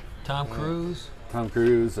 Tom Cruise. Tom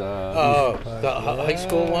Cruise. Oh, the high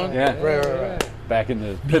school one? Yeah. Right. Back in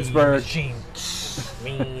the Pittsburgh. Machine.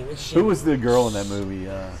 Mean machine. Who was the girl in that movie?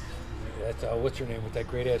 That's, what's her name with that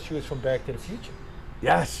great ass? She was from Back to the Future.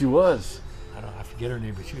 Yeah, she was. I forget her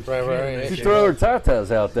name, but she was Right. She She threw her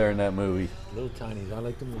tatas out there in that movie. little tinies. I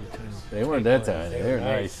like them little tinies. They weren't that tiny. They were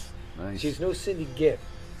nice. Nice. She's no Cindy Gift,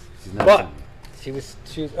 She's not but she was.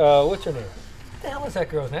 What's her name? What the hell is that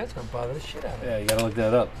girl's name? That's gonna bother the shit out of me. Yeah, you gotta look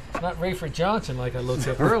that up. It's not Rayford Johnson like I looked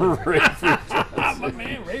up earlier. My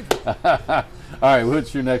man, Rayford. All right,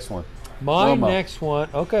 what's your next one? My Romo. next one.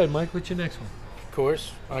 Okay, Mike, what's your next one? Of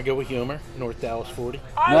course, I go with humor. North Dallas 40.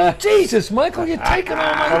 Nah. Jesus, Michael, you're taking all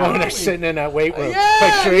my I'm when money. they're sitting in that weight room, Yeah,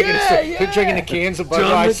 like drinking, yeah. drinking the cans of John,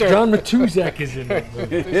 Budweiser. John Matuzak is in that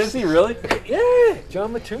movie. Is he really? Yeah,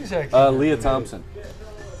 John Matuzak. Leah Thompson.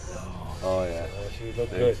 Oh yeah. She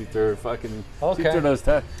looked Yeah, good. she threw her fucking. She Okay. threw those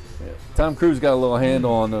Tom Cruise got a little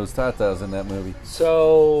handle on those tatas in that movie.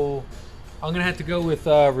 So I'm gonna have to go with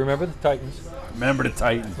Remember the Titans. Remember the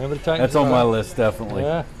Titans. Remember the Titans? That's on my list, definitely.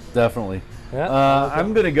 Yeah. Definitely. Yeah.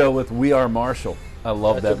 I'm going to go with We Are Marshall. I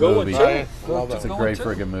love that movie. It's a great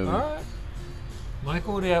friggin' movie. All right.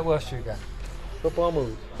 Michael, what else you got? Football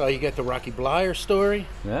movie. Oh, you got the Rocky Blyer story.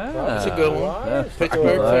 Yeah. That's a good one. Yeah,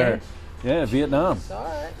 Pittsburgh fan. Yeah, Vietnam.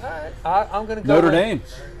 All right. I'm going to go Notre with, Dame.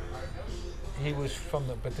 He was from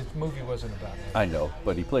but the movie wasn't about him. I know,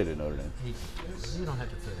 but he played at Notre Dame. You don't have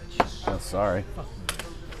to say that shit. Oh, sorry.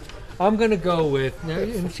 I'm gonna go with.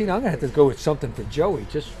 See, I'm gonna have to go with something for Joey,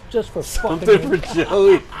 just for something for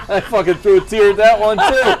Joey. I fucking threw a tear at that one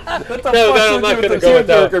too. No, I'm not gonna go with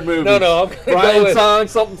that. Movie? No, I'm gonna Brian go with song,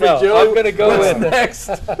 something for Joey. I'm gonna go What's with next.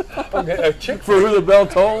 A chick for Who the Bell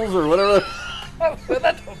Tolls or whatever.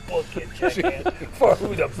 That's a bullshit, jackass. For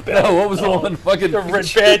Who the Bell? No, what was the one? Fucking the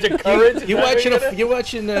Red Badge of Courage. You're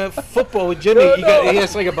watching football with Jimmy. He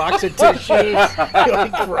has like a box of tissues. You're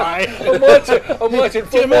like crying. I'm watching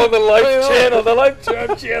football on the Life Channel. The Life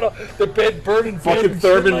Channel. The Ben Burden fucking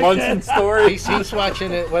Thurman Munson story. He's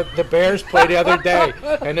watching it. What the Bears played the other day,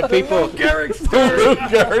 and the people. Garrick story.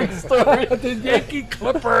 The Yankee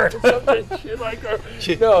Clipper. Something shit like that.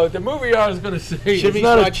 No, the movie I was gonna say. Jimmy's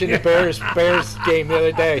watching the Bears game the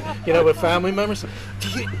other day, with family members.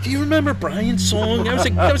 Do you remember Brian's song?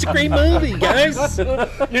 That was a great movie, guys.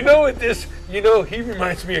 You know what this? He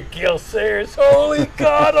reminds me of Gale Sayers. Holy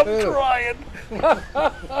God, I'm crying.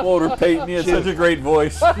 Walter Payton, he had such a great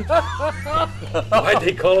voice. Why'd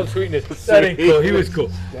they call him Sweetness? That ain't cool. He was cool.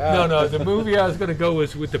 Yeah. No, the movie I was gonna go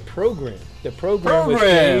was with The Program. The Program was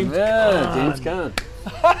James Caan. James Caan.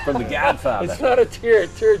 From The Godfather. It's not a tear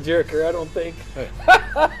jerker, I don't think.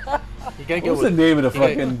 You gotta what was the name of the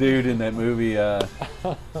fucking dude in that movie?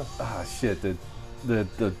 Shit,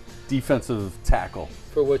 the defensive tackle.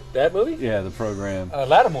 For what, that movie? Yeah, The Program.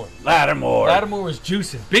 Lattimore. Lattimore was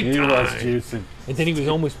juicing, big time. He was juicing. And then he was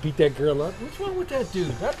almost beat that girl up. What's wrong with that dude?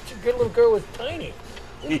 That good little girl was tiny.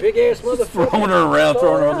 Big ass motherfucker. Throwing her around.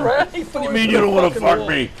 What do you mean you don't want to fuck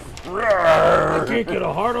me? I can't get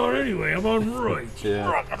a hard on anyway. I'm on roids.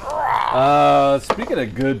 Yeah. Speaking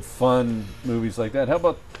of good, fun movies like that, how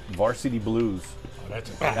about Varsity Blues? Oh, that's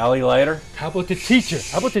a bad. Ali Leiter. How about the teacher?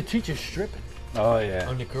 How about the teacher stripping? Oh yeah.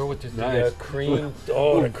 On the girl with the cream.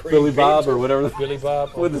 The cream. Billy Bob or whatever. Billy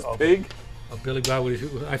Bob with his pig. Billy Bob with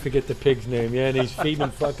his, I forget the pig's name. Yeah, and he's feeding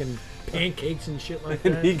him fucking pancakes and shit like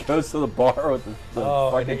that. And he goes to the bar with the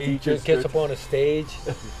fucking he just gets up on a stage.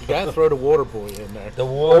 You gotta throw the water boy in there. The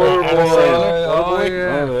water boy. Oh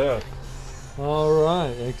yeah. All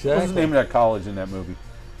right, exactly. What's the name of that college in that movie?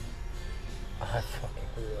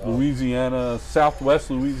 Louisiana, Southwest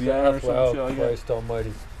Louisiana or something like that. Christ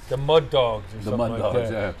almighty. The Mud Dogs or something Mud like Dogs,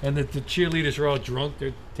 that. yeah. And the cheerleaders are all drunk.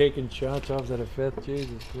 They're taking shots off to the fifth.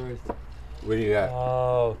 Jesus Christ. What do you got?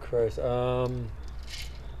 Oh, Christ.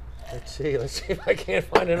 Let's see if I can't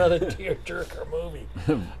find another tear-jerker movie.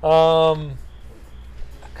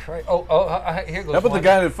 Here goes. How about the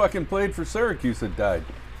guy that fucking played for Syracuse that died?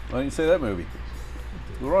 Why don't you say that movie?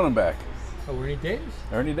 The running back. Oh, Ernie Davis?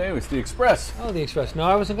 Ernie Davis, The Express. Oh, The Express. No,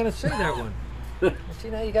 I wasn't going to say that one. See,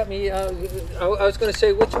 now you got me. I was going to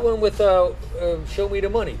say, what's the one with Show Me the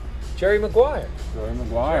Money? Jerry Maguire. Jerry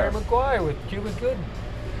Maguire with Cuba Gooding.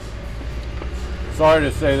 Sorry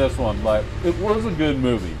to say this one, but it was a good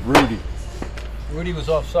movie. Rudy was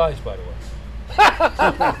offsides, by the way.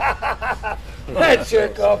 That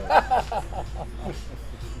jerk up.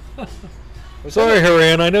 Sorry,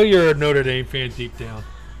 Haran. I know you're a Notre Dame fan deep down.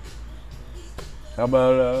 How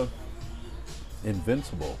about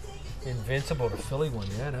Invincible? Invincible, the Philly one.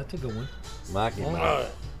 Yeah, that's a good one.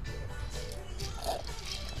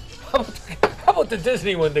 How about the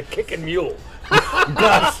Disney one, The Kicking Mule?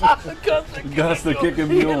 Gus the Kicking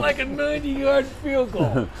Mule. He hit like a 90-yard field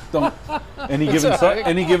goal. Any given Sunday.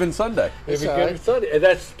 Every given Sunday. And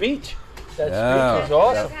that speech. That speech was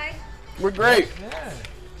awesome. Okay. We're great. Yeah.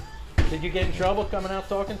 Did you get in trouble coming out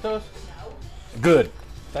talking to us? Good.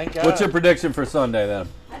 Thank God. What's your prediction for Sunday then?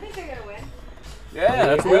 I think they're gonna win. Yeah,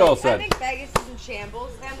 that's what we all I said. think Vegas is in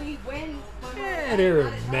shambles, and we win. Yeah, they're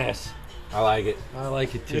a mess. I like it. I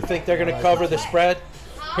like it too. You think they're going to cover the spread?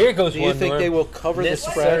 Here goes Do one. you think they will cover the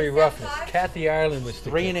spread? Necessary roughness. Kathy Ireland was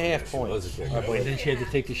 3.5 points. And then she had to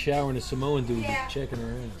take a shower, and the Samoan dude was checking her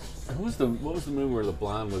in. What was the movie where the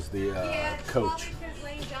blonde was the coach?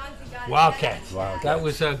 Wildcats. That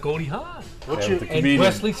was Goldie Hawn. And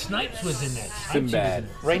Wesley Snipes was in that. Sinbad.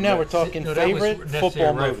 Right now we're talking favorite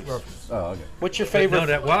football movies. Oh, okay. What's your favorite? No,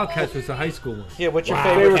 that Wildcats was the high school one. Yeah, what's your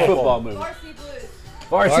favorite football movie? Varsity Blues.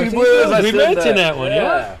 Varsity Blues. We mentioned that one,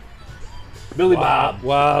 yeah. Billy Bob.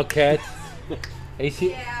 Wildcats. AC.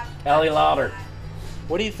 Yeah. Ali Lauder.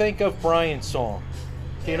 What do you think of Brian's song?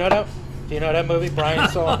 Do you know that? Do you know that movie,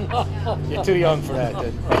 Brian's song? You're too young for that,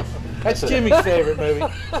 dude. That's Jimmy's favorite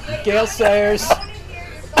movie. Gail Sayers.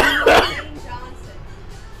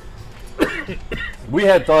 We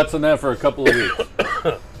had thoughts on that for a couple of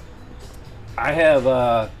weeks. I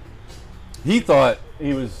have, he thought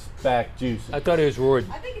he was back juicing. I thought he was worried.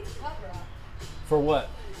 I think it's a cover-up. For what?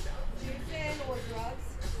 Juicing or drugs.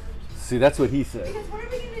 See, that's what he said. Because what are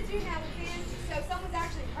we going to do now with fantasy? So someone's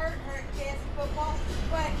actually hurt in fantasy football,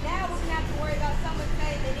 but now we're going to have to worry about someone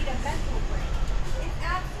saying they need a mental break. It's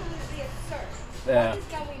absolutely absurd. Yeah. What is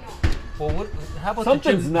going on? Well, how about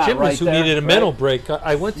Something's the not gymnasts right who there, needed a right? mental break?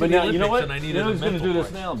 I went to But the now, Olympics you know what? and I You needed know a who's going mental to do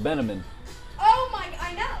this break. now? Beneman. Oh my,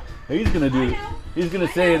 I know. He's going to do I it. know. He's going I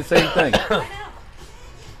to say know. the same thing. I know.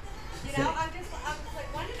 You know, I'm just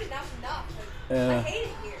like, when is enough enough? Like, I hate it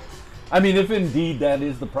here. I mean, if indeed that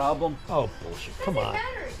is the problem. Oh, bullshit. Come Doesn't on.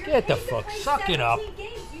 matter. You're Get the paid to fuck. play Suck it up. 17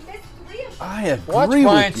 games. You missed 3 of them. I agree Watch with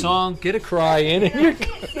Brian's you. song, get a cry in, and you're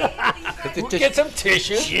get some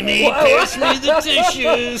tissues. Jimmy, pass me the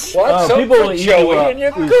tissues. Watch some people for will eat you Joey, up. and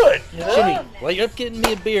you're good. You know? Jimmy, while you're up getting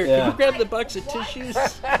me a beer, Yeah. can you grab the box of tissues?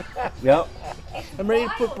 Yep. I'm ready to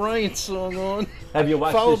put Brian's song on. Have you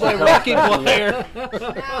watched Followed this by show? Rocky Blair.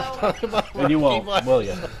 And you won't, will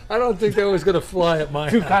you? I don't think that was going to fly at my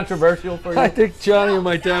Too house. controversial for I you? think Johnny and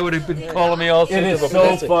my dad would have been calling me all It sorts is of a so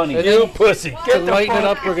pussy. funny. And you pussy. To Get the lighten it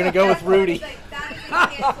fuck. up, we're going to go with Rudy.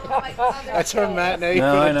 That's That's her matinee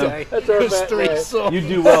No, for I the know. day. That's her Those matinee. 3 songs. You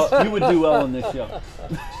do well. You would do well in this show.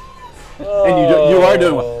 And you are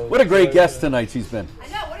doing well. What a great guest tonight she's been. I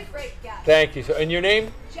know, what a great guy. Thank you. So, and your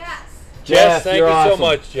name? Jess. Jess. Thank you're you awesome. so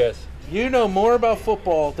much, Jess. You know more about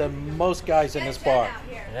football than most guys in Get this Jen bar. out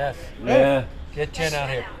here. Yes. Yeah. Get Jen out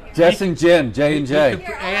here. Jess and Jen, J and J.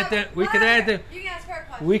 Here, Add I'll that- have we can her. add the- You can ask her a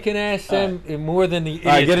question. We can ask them more than the idiots.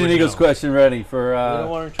 All right, get an would Eagles know. question ready for don't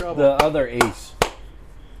want her in trouble. the other ace.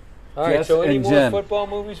 All right. Jess So any and more Jen. football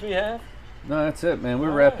movies we have? No, that's it, man.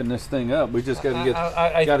 We're wrapping this thing up. We just got to get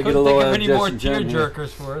I got to get a couldn't little think of any Jess more and Jen here. tearjerkers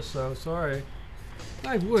for us, so sorry.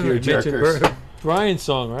 I would Tear have mentioned jerkers. Brian's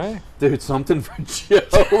song, right? Dude, something for Joe.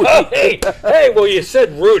 hey, well, you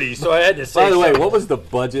said Rudy, so I had to say By the way, something. what was the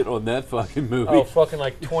budget on that fucking movie? Oh, fucking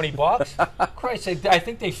like $20? Christ, I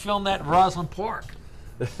think they filmed that in Roslyn Park.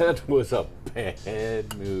 That was a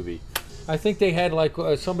bad movie. I think they had like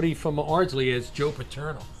somebody from Ardsley as Joe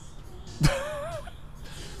Paterno.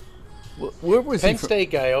 Where was Penn he from?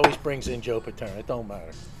 State guy always brings in Joe Paterno. It don't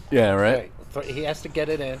matter. Yeah, right. Right. He has to get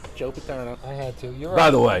it in. Joe Paterno. I had to. You're right.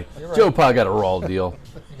 By the way, You're right. Joe Pa got a raw deal.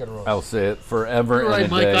 You got it wrong. I'll say it forever You're right,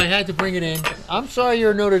 and a Mike. day. I had to bring it in. I'm sorry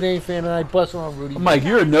you're a Notre Dame fan and I busted on Rudy. Mike,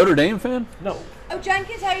 you're a Notre Dame fan? No. Oh, Jen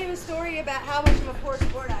can tell you a story about how much of a poor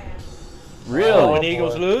sport I am. Really? Oh, when boy.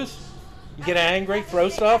 Eagles lose, you get angry, throw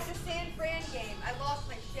At stuff. the San Fran game, I lost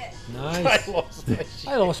my shit. Nice. I lost my shit.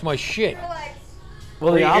 I lost my shit. We're like,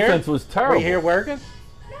 Well, Were the you here? offense was Were terrible. you here working?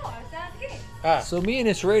 no, I was not at the game. Ah. So me and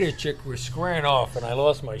this Raider chick were squaring off, and I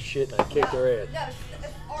lost my shit, and I kicked her ass. No, it's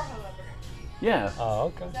our home opener. Yeah. Oh,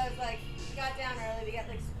 okay. So it's like, we got down early, we got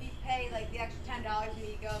like, we pay like the extra $10 when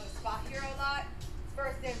you go in the spot hero lot. It's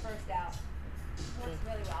first in, first out. Works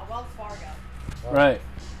really well. Wells Fargo. Right.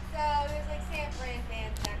 So there's like San Fran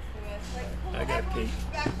fans next to us. Like, cool, I gotta everyone's pee.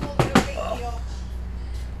 respectful, no big deal.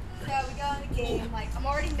 So we go in the game, like, I'm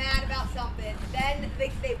already mad about something. Then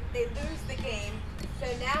they lose the game. So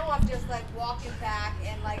now I'm just like walking back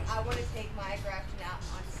and like, I want to take my aggression out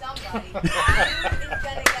on somebody who is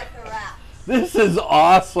going to get the rap. This is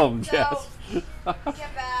awesome, So Jess. we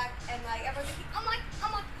get back and like, everyone's like,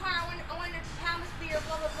 I'm like, car, I want to pound this beer,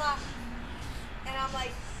 blah, blah, blah. And I'm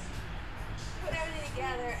like, putting everything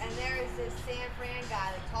together, and there is this San Fran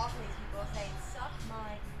guy like talking to these people saying, suck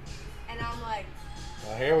mine. And I'm like,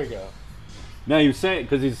 Well, here we go. Now you're saying,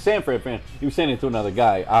 because he's a San Fran fan, he was saying it to another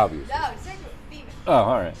guy, obviously. no, he's saying it was female. Oh,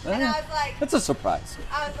 all right. And I was like, That's a surprise.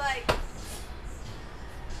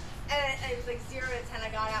 and it was like 0 to 10. I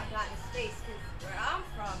got out and got in his face because where I'm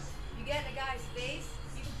from, you get in a guy's face,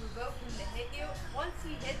 you can provoke him to hit you. Once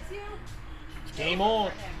he hits you, Game it's over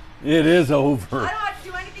on. for him. It is I over. don't have to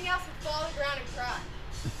do anything else but fall on the ground and cry.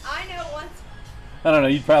 I know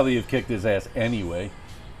once You'd probably have kicked his ass anyway.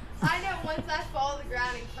 I fall on the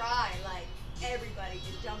ground and cry, like everybody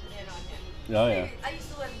just jumping in on him. Oh, yeah. I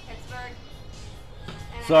used to live in Pittsburgh.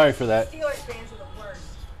 And Sorry for that. Steelers fans are the worst.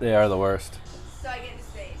 They are the worst. So I get in his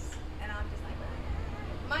face, and I'm just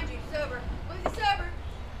like, mind you, sober. Was he sober?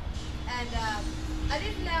 And I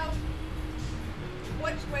didn't know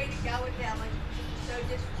which way to go with him. Like, so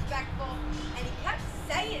disrespectful. And he kept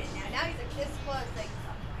saying it now. Now he's like this close, like,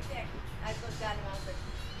 suck my dick. I just looked at him and I was like,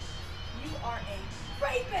 you are a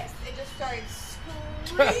rapist. And just started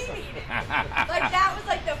screaming. Like, that was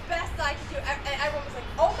like the best I could do. And everyone was like,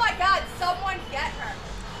 oh my God, someone get her.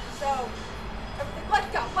 So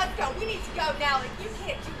Oh, now, like, you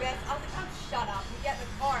can't do this. I was like, oh, shut up. We get in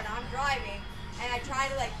the car, and I'm driving, and I try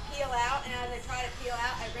to, like, peel out, and as I try to peel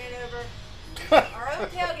out, I ran over our own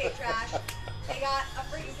tailgate trash. They got a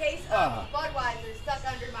freaking case of Budweiser stuck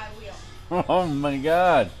under my wheel. Oh, my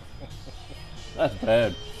God. That's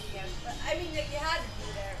bad. Yeah, but, I mean, like, you had to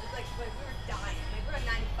be there. It was like we were dying. Like, we're on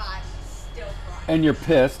 95, and still crying. And you're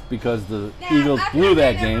pissed because the Now, Eagles after blew I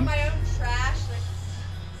that ran over game. my own trash, like,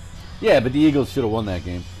 Yeah, but the Eagles should have won that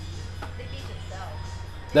game. they beat themselves.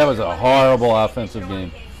 That was a They horrible should've won offensive the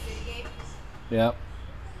Kansas game. City game. Yeah. Um,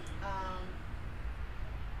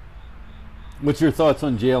 What's your thoughts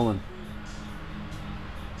on Jalen?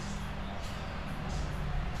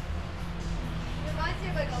 It reminds me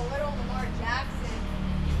of like a little Lamar Jackson,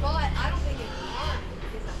 but I don't think his arm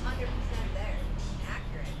is 100% there,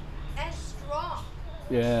 accurate, and strong.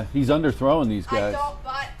 Yeah, he's underthrowing these guys. Don't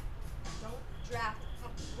draft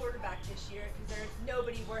a quarterback this year because there's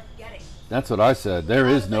nobody worth getting. That's what I said. There I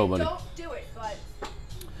is was like, nobody. Don't do it, but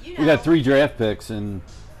you know. We got 3 draft picks, and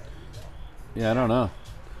yeah, I don't know.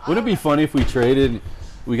 Wouldn't it be funny if we traded?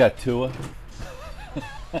 We got Tua,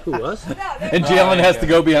 Who was? No, and Jalen has to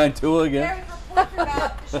go behind Tua again. There was reports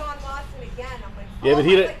about Deshaun Watson again. I'm like, Yeah, but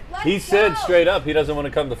he let's he said go. straight up he doesn't want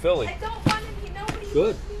to come to Philly. I don't want him. Nobody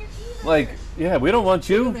Good. wants me either. Like, yeah, we don't want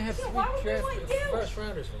you. They have Yeah, why would we draft want you? first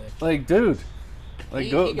rounders for next. Like, dude, like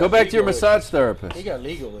He go got back to your legal massage issues. therapist. He got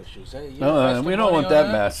legal issues. You No, invest we the don't money want on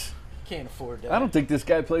that mess. Can't afford that. I don't think this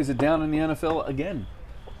guy plays it down in the NFL again.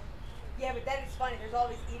 Yeah, but then it's funny. There's all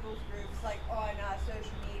these Eagles groups like on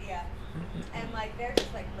social media, and like they're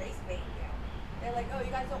just like race baiting you. They're like, oh,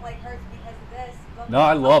 you guys don't like Hurts because of this. Blah, No, blah,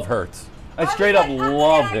 I blah. love Hurts. I straight up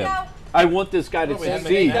love him. I want this guy to we haven't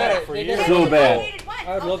succeed had that for They years. did so I bad. hated Wentz. I'd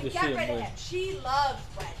I was love like, to get see him rid of win. him. She loves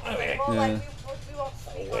Wentz. Well, Yeah. like we won't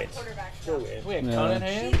speak on quarterback stuff. We had Yeah.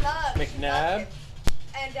 Cunningham, She loves McNabb. him.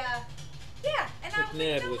 And yeah, and I was like, you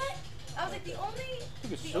McNabb know was- what? I was like the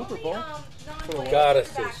only Super only Bowl. non-playing Gotta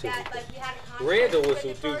say quarterback Super that Bowl. like we had a contract Randall was with the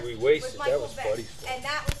at dude first we wasted. That Michael was Vick. Buddy's fault. And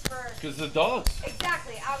that was for Because the dogs.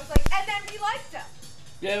 exactly. I was like, and then we liked him.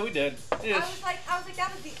 Yeah, we did. I was like,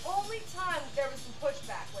 that was the only time there was some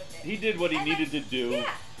pushback with it. He did what he And, needed like, to do.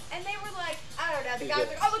 Yeah, and they were like, I don't know. The guy was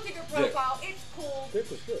like, oh, look at your profile. It's cool.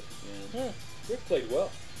 Vic was good. Vic played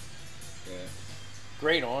well.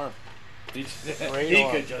 Great arm. He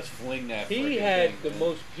arm. could just fling that. He frickin' had thing, the man.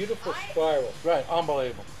 most beautiful spiral. Right,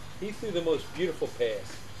 unbelievable. He threw the most beautiful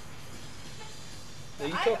pass. Now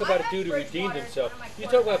you I- talk I about a have dude who Bridgewater redeemed as himself. one of my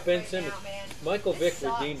You talk about quarterbacks Ben right Simmons. now, man. Michael This Vick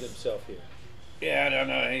sucks. redeemed himself here. Yeah, I don't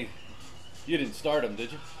know. Hey, you didn't start him,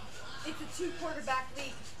 did you? It's a 2-quarterback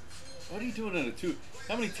league. What are you doing in a 2?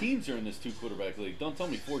 How many teams are in this 2-quarterback league? Don't tell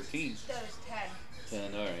me 14. Those 10.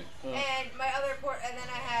 10. All right. Well, And my other and then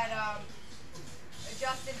I had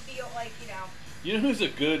Justin Field, like, you know, you know who's a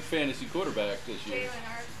good fantasy quarterback this year? Jalen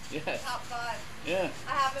Hurts, Yes. top 5. Yeah,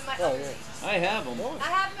 I have him in my Oh, other yeah. league. I have him. I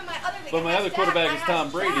have him in my other league. But And my I other have quarterback Dak. is I Tom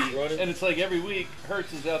have Brady, Dak. Running. and it's like every week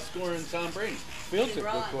Hurts is outscoring Tom Brady. Fields a good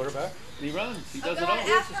Run. quarterback. He runs. He does Okay, it all. ask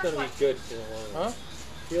Fields is her going to be what- good in the long run. Huh?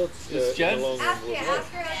 Fields Is in Jen? the long run Ask, will yeah, work.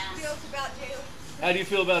 ask her how she feels about Jalen. How do you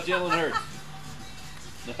feel about Jalen Hurts?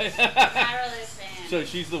 Not really a fan. So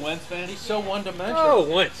she's the Wentz fan? He's so one-dimensional. Oh,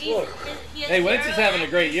 Wentz. He's- Look. he has Hey, Wentz is zero having a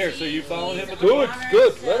great year, so you accuracy. following him He's with the Good, runner,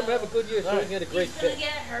 good. so Let him have a good year so he can get a great He's going to pick.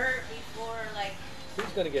 get hurt before, like, He's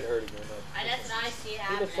going to get hurt again. that's what I see He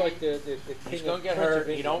happening. looks like the He's king going of to get hurt.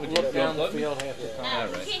 Pennsylvania. You don't Would look down the let me? field half the Yeah. time. No, All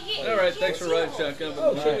you right. can't get- All right, you thanks can't for riding see shotgun.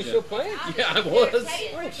 Oh, Yeah. so you still playing? Yeah, I Yeah, was. Teddy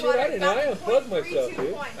Oh, Bridgewater shit, I didn't know. I got unplugged 0.32 myself,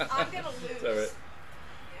 dude. points. I'm going to lose. It's all right.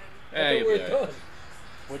 I Hey, thought we you'll were be all right. done.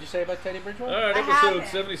 What'd you say about Teddy All Bridgewater? right, I have episode it.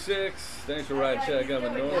 76. Thanks for riding I shotgun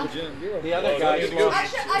with know, Norm he's Jim. You're a The other ball. guy You're slow. good. I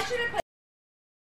should have